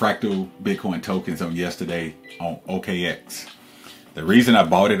Bitcoin tokens on yesterday on OKX. The reason I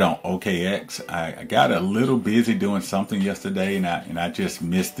bought it on OKX, I got a little busy doing something yesterday, and I just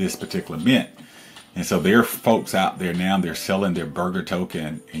missed this particular mint. And so there are folks out there now, they're selling their burger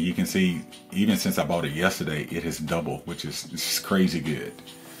token, and you can see even since I bought it yesterday, it has doubled, which is just crazy good.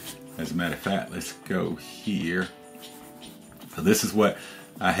 As a matter of fact, let's go here. So this is what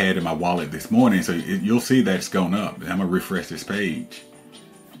I had in my wallet this morning. So you'll see that it's gone up. I'm gonna refresh this page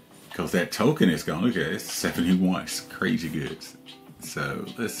because that token is gone. Look at it, it's 71. It's crazy good. So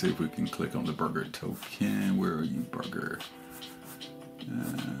let's see if we can click on the burger token. Where are you, burger?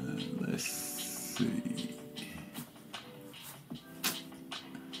 Let's see.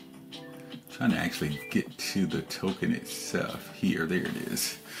 Trying to actually get to the token itself. Here, there it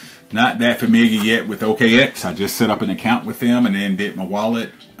is. Not that familiar yet with OKX. I just set up an account with them and then did my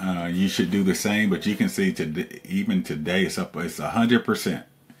wallet. You should do the same, but you can see today, even today, it's up. It's 100%.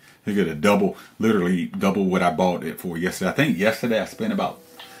 Look at it, double, literally double what I bought it for yesterday. I think yesterday I spent about,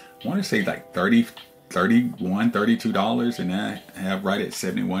 I want to say like $32, and I have right at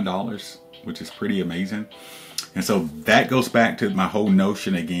 $71, which is pretty amazing. And so that goes back to my whole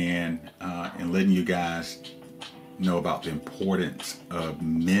notion again, and letting you guys know about the importance of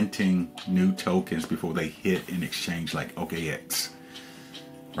minting new tokens before they hit an exchange like OKX,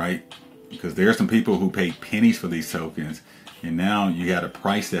 right? Because there are some people who pay pennies for these tokens, and now you got a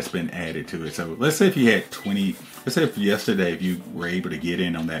price that's been added to it. So let's say if you had 20, let's say if yesterday if you were able to get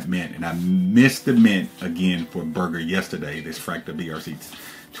in on that mint, and I missed the mint again for burger yesterday, this Fractal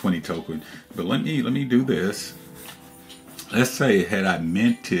BRC20 token. But let me do this. Let's say had I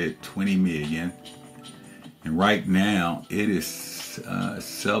minted 20 million, and right now it is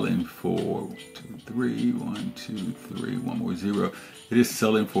selling for 1 more zero. It is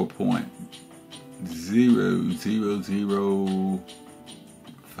selling for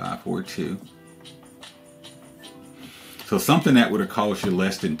 0.000542. So something that would have cost you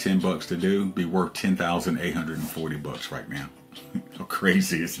less than $10 to do be worth $10,840 right now. How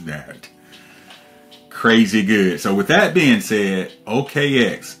crazy is that? Crazy good. So with that being said,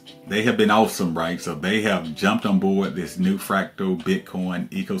 OKX, they have been awesome, right? So they have jumped on board this new Fractal Bitcoin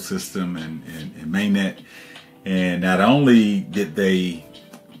ecosystem and mainnet. And not only did they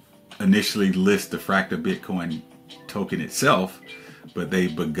initially list the Fractal Bitcoin token itself, but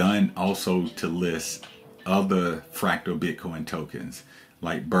they've begun also to list other Fractal Bitcoin tokens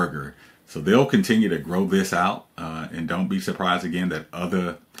like Burger. So they'll continue to grow this out, and don't be surprised again that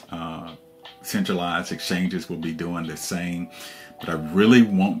other centralized exchanges will be doing the same. But I really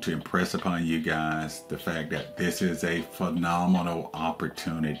want to impress upon you guys the fact that this is a phenomenal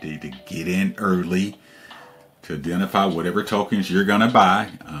opportunity to get in early, to identify whatever tokens you're going to buy.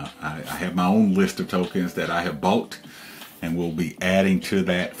 I have my own list of tokens that I have bought, and we'll be adding to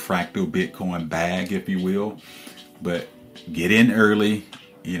that Fractal Bitcoin bag, if you will. But get in early.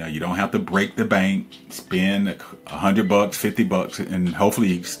 You know, you don't have to break the bank, spend $100, $50, and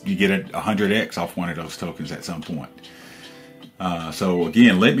hopefully you get a 100x off one of those tokens at some point. So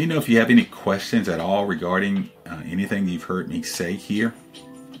again, let me know if you have any questions at all regarding anything you've heard me say here.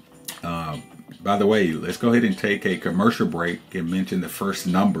 By the way, let's go ahead and take a commercial break and mention the first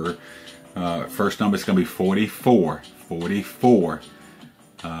number. First number is going to be 44.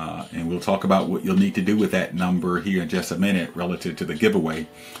 And we'll talk about what you'll need to do with that number here in just a minute relative to the giveaway.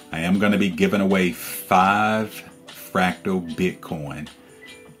 I am going to be giving away 5 Fractal Bitcoin.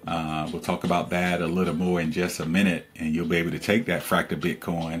 We'll talk about that a little more in just a minute, and you'll be able to take that Fractal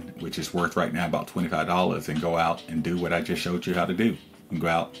Bitcoin, which is worth right now about $25, and go out and do what I just showed you how to do. And go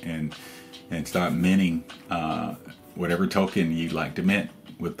out and start minting whatever token you'd like to mint,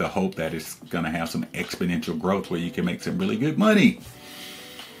 with the hope that it's going to have some exponential growth where you can make some really good money.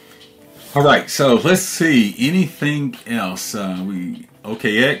 All right, so let's see. Anything else?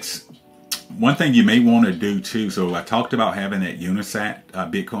 OKX. One thing you may want to do too, so I talked about having that Unisat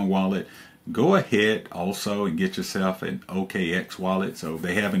Bitcoin wallet. Go ahead also and get yourself an OKX wallet. So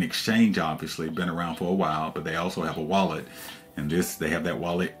they have an exchange, obviously, been around for a while, but they also have a wallet. And they have that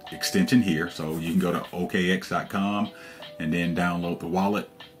wallet extension here. So you can go to okx.com and then download the wallet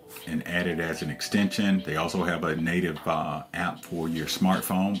and add it as an extension. They also have a native app for your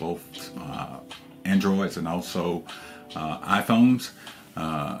smartphone, both Androids and also iPhones.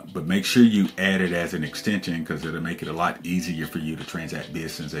 But make sure you add it as an extension, because it'll make it a lot easier for you to transact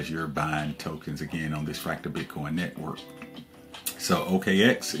business as you're buying tokens again on this Fractal Bitcoin network. So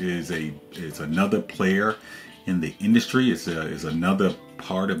OKX is another player in the industry. Is another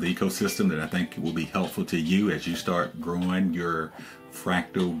part of the ecosystem that I think will be helpful to you as you start growing your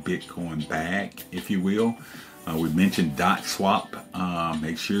Fractal Bitcoin bag, if you will. We mentioned dot swap.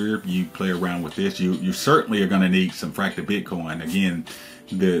 Make sure you play around with this. You certainly are going to need some Fractal Bitcoin. Again,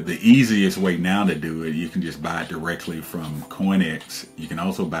 the easiest way now to do it, you can just buy it directly from CoinX. You can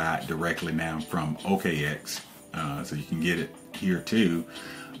also buy it directly now from OKX, so you can get it here too.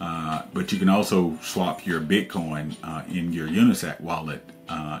 But you can also swap your Bitcoin in your Unisat wallet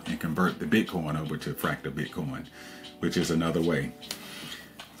and convert the Bitcoin over to Fractal Bitcoin, which is another way.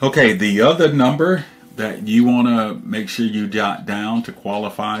 Okay, the other number that you want to make sure you jot down to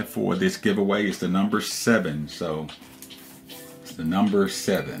qualify for this giveaway is the number 7. So it's the number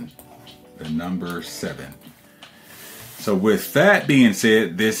 7. The number 7. So with that being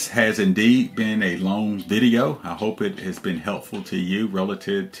said, this has indeed been a long video. I hope it has been helpful to you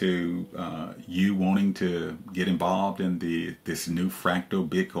relative to you wanting to get involved in this new Fractal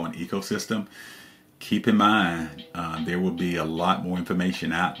Bitcoin ecosystem. Keep in mind, there will be a lot more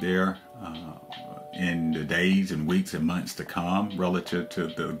information out there in the days and weeks and months to come relative to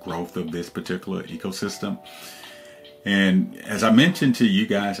the growth of this particular ecosystem. And as I mentioned to you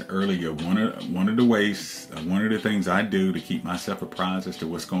guys earlier, one of the things I do to keep myself apprised as to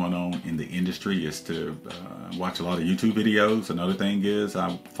what's going on in the industry is to watch a lot of YouTube videos. Another thing is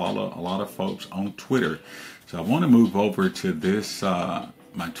I follow a lot of folks on Twitter. So I want to move over to this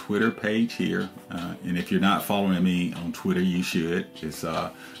my Twitter page here, and if you're not following me on Twitter, you should. It's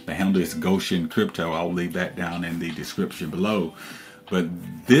the handle is Goshen Crypto. I'll leave that down in the description below. But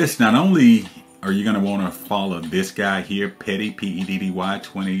this, not only are you going to want to follow this guy here, Petty, P-E-D-D-Y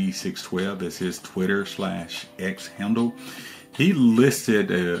 2612. That's his Twitter/X handle. He listed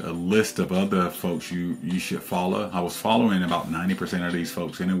a list of other folks you should follow. I was following about 90% of these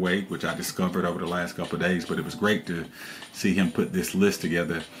folks anyway, which I discovered over the last couple of days, but it was great to see him put this list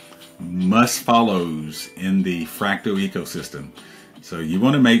together. Must follows in the Fractal ecosystem. So you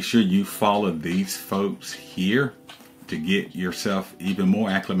want to make sure you follow these folks here to get yourself even more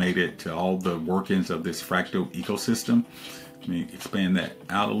acclimated to all the workings of this Fractal ecosystem. Let me expand that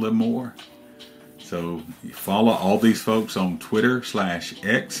out a little more. So you follow all these folks on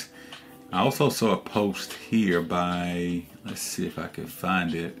Twitter/X. I also saw a post here by, let's see if I can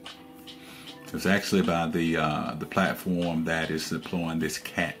find it. It's actually by the platform that is deploying this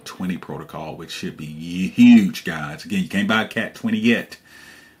Cat20 protocol, which should be huge, guys. Again, you can't buy Cat20 yet,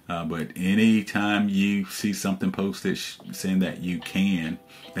 but anytime you see something posted saying that you can,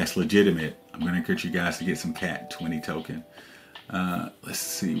 that's legitimate. I'm going to encourage you guys to get some Cat20 token. Let's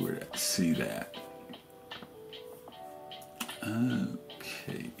see where I see that.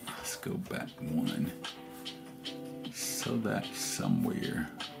 Okay, let's go back one. So that's somewhere.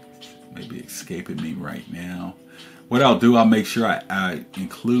 Maybe escaping me right now. What I'll do, I'll make sure I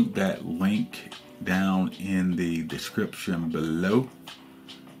include that link down in the description below.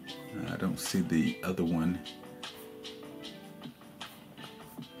 I don't see the other one.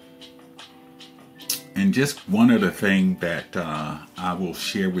 And just one other thing that I will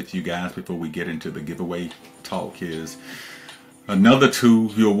share with you guys before we get into the giveaway talk is another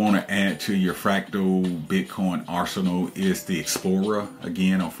tool you'll want to add to your Fractal Bitcoin arsenal is the Explorer,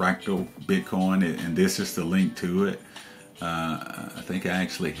 again on Fractal Bitcoin, and this is the link to it. I think I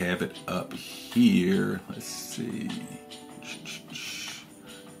actually have it up here. Let's see.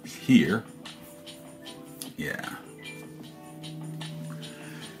 Here. Yeah.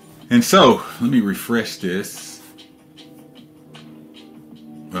 And so, let me refresh this.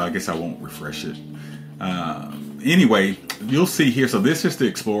 Well, I guess I won't refresh it. Anyway, you'll see here, so this is the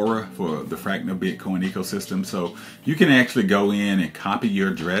Explorer for the Fractal Bitcoin ecosystem. So you can actually go in and copy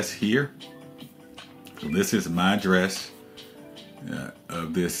your address here. So this is my address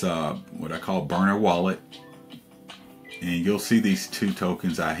of this, what I call burner wallet. And you'll see these two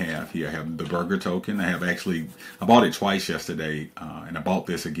tokens I have here. I have the burger token. I bought it twice yesterday, and I bought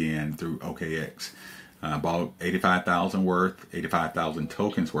this again through OKX. I bought 85,000 worth, 85,000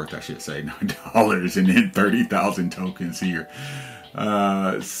 tokens worth, I should say, not dollars, and then 30,000 tokens here.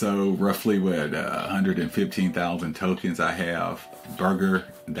 So roughly what, 115,000 tokens I have. Burger,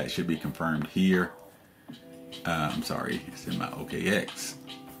 that should be confirmed here. I'm sorry, it's in my OKX.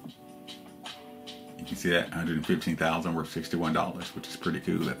 You can see that 115,000 worth $61, which is pretty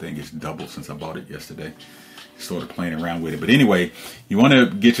cool. That thing is doubled since I bought it yesterday. Sort of playing around with it. But anyway, you want to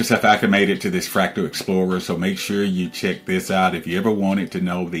get yourself acclimated to this Fractal Explorer, so make sure you check this out. If you ever wanted to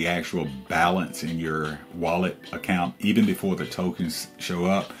know the actual balance in your wallet account, even before the tokens show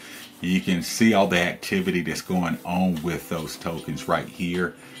up, You can see all the activity that's going on with those tokens right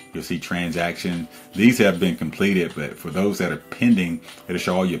here. You'll see transaction. These have been completed, but for those that are pending, it'll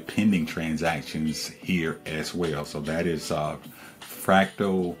show all your pending transactions here as well. So that is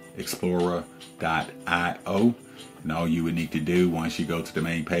fractalexplorer.io. And all you would need to do once you go to the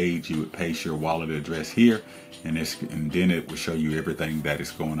main page, you would paste your wallet address here, and then it will show you everything that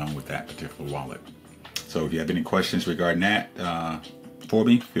is going on with that particular wallet. So if you have any questions regarding that for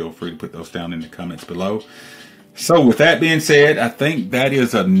me, feel free to put those down in the comments below. So with that being said, I think that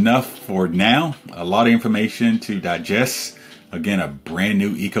is enough for now. A lot of information to digest. Again, a brand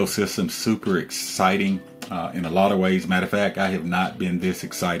new ecosystem, super exciting in a lot of ways. Matter of fact, I have not been this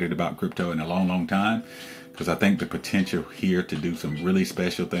excited about crypto in a long, long time, because I think the potential here to do some really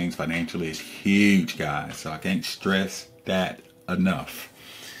special things financially is huge, guys. So I can't stress that enough.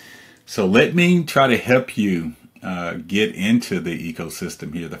 So let me try to help you get into the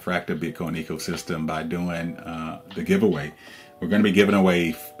ecosystem here, the Fractal Bitcoin ecosystem, by doing the giveaway. We're going to be giving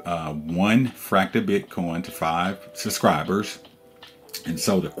away one Fractal Bitcoin to 5 subscribers. And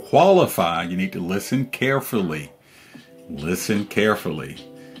so to qualify, you need to listen carefully. Listen carefully.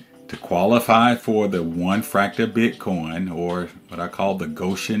 To qualify for the one Fractal Bitcoin, or what I call the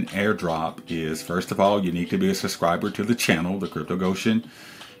Goshen airdrop, is first of all, you need to be a subscriber to the channel, the Crypto Goshen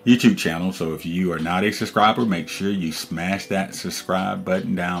YouTube channel. So if you are not a subscriber, make sure you smash that subscribe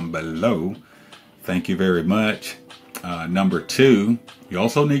button down below. Thank you very much. Number 2, you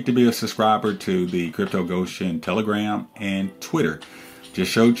also need to be a subscriber to the Crypto Goshen Telegram and Twitter.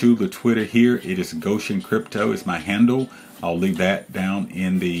 Just showed you the Twitter here. It is Goshen Crypto is my handle. I'll leave that down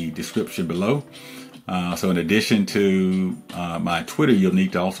in the description below. So in addition to my Twitter, you'll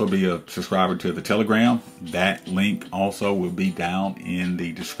need to also be a subscriber to the Telegram. That link also will be down in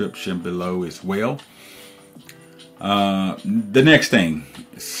the description below as well. The next thing,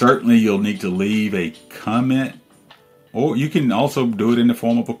 certainly you'll need to leave a comment, or you can also do it in the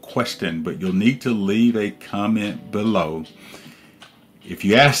form of a question, but you'll need to leave a comment below. If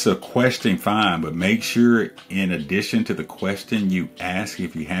you ask a question, fine, but make sure in addition to the question you ask,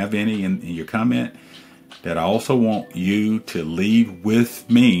 if you have any in your comment, that I also want you to leave with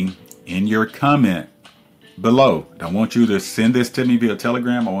me in your comment below. I want you to send this to me via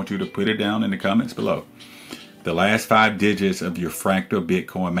Telegram. I want you to put it down in the comments below. The last 5 digits of your Fractal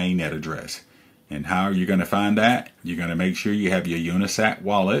Bitcoin mainnet address. And how are you going to find that? You're going to make sure you have your Unisat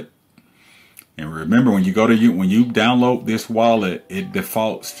wallet. And remember, when you download this wallet, it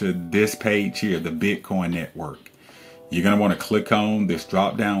defaults to this page here, the Bitcoin Network. You're going to want to click on this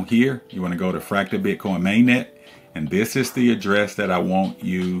drop down here. You want to go to Fractal Bitcoin Mainnet. And this is the address that I want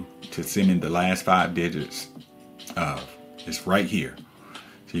you to send me the last 5 digits of. It's right here.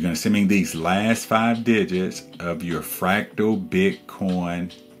 So you're going to send me these last 5 digits of your Fractal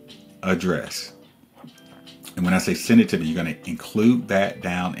Bitcoin address. And when I say send it to me, you're going to include that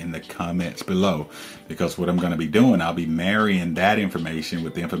down in the comments below. Because what I'm going to be doing, I'll be marrying that information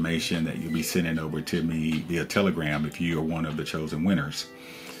with the information that you'll be sending over to me via Telegram if you are one of the chosen winners.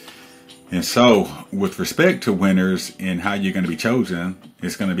 And so, with respect to winners and how you're going to be chosen,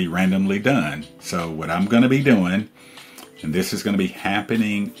 it's going to be randomly done. So what I'm going to be doing, and this is going to be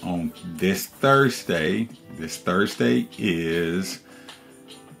happening on this Thursday. This Thursday is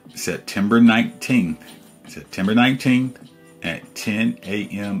September 19th. September 19th at 10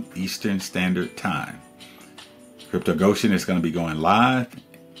 a.m. Eastern Standard Time. Crypto Goshen is going to be going live,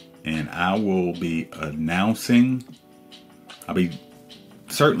 and I will be announcing, I'll be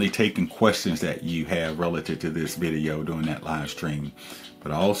certainly taking questions that you have relative to this video during that live stream,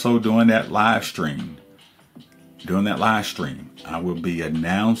 but also during that live stream, I will be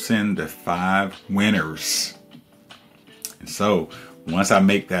announcing the 5 winners. And so once I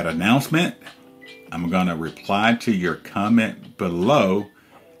make that announcement, I'm going to reply to your comment below,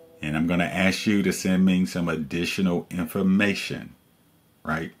 and I'm going to ask you to send me some additional information,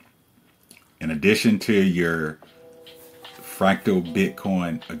 right? In addition to your Fractal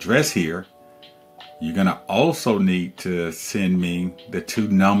Bitcoin address here, you're going to also need to send me the 2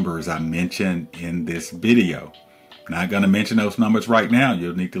 numbers I mentioned in this video. I'm not going to mention those numbers right now.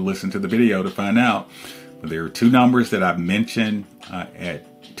 You'll need to listen to the video to find out. But there are 2 numbers that I've mentioned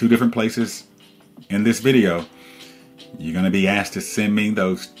at 2 different places in this video. You're going to be asked to send me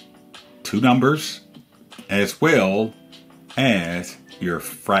those 2 numbers as well as your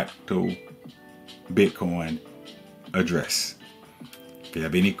Fractal Bitcoin address. If you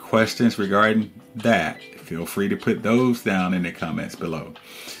have any questions regarding that, feel free to put those down in the comments below.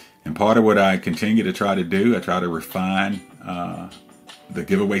 And part of what I continue to try to do, I try to refine the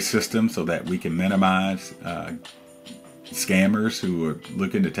giveaway system so that we can minimize scammers who are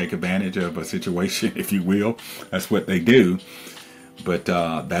looking to take advantage of a situation, if you will. That's what they do. But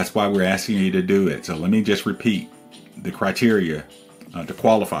that's why we're asking you to do it. So let me just repeat the criteria to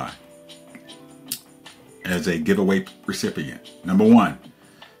qualify as a giveaway recipient. Number one,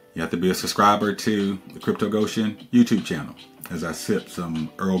 you have to be a subscriber to the Crypto Goshen YouTube channel, as I sip some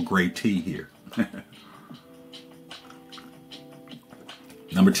Earl Grey tea here.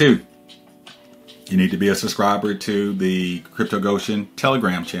 Number two, you need to be a subscriber to the Crypto Goshen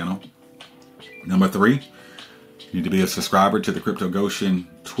Telegram channel. Number three, you need to be a subscriber to the Crypto Goshen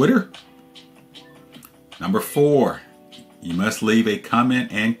Twitter. Number four, you must leave a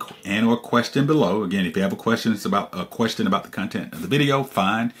comment and or question below. Again, if you have a question about the content of the video,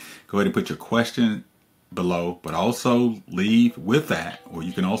 fine. Go ahead and put your question below, but also leave with that, or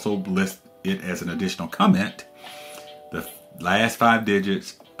you can also list it as an additional comment, the last 5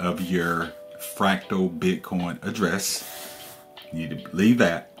 digits of your Fractal Bitcoin address. You need to leave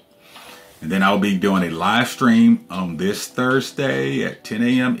that. And then I'll be doing a live stream on this Thursday at 10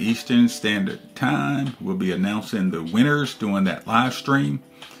 a.m. Eastern Standard Time. We'll be announcing the winners during that live stream.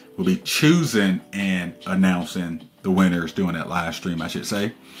 We'll be choosing and announcing the winners during that live stream, I should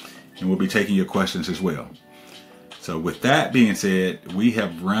say. And we'll be taking your questions as well. So with that being said, we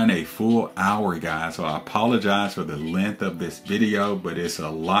have run a full hour, guys. So I apologize for the length of this video, but it's a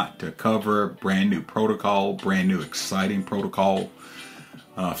lot to cover. Brand new protocol, brand new exciting protocol.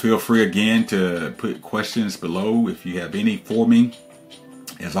 Feel free again to put questions below if you have any for me.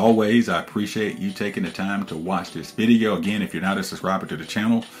 As always, I appreciate you taking the time to watch this video. Again, if you're not a subscriber to the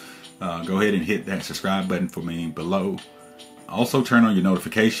channel, go ahead and hit that subscribe button for me below. Also, turn on your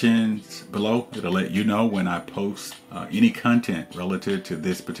notifications below. It'll let you know when I post any content relative to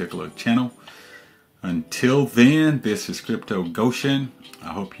this particular channel. Until then, this is Crypto Goshen.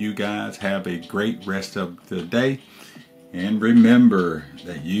 I hope you guys have a great rest of the day. And remember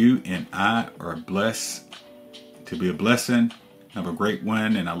that you and I are blessed to be a blessing. Have a great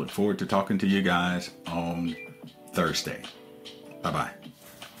one, and I look forward to talking to you guys on Thursday. Bye-bye.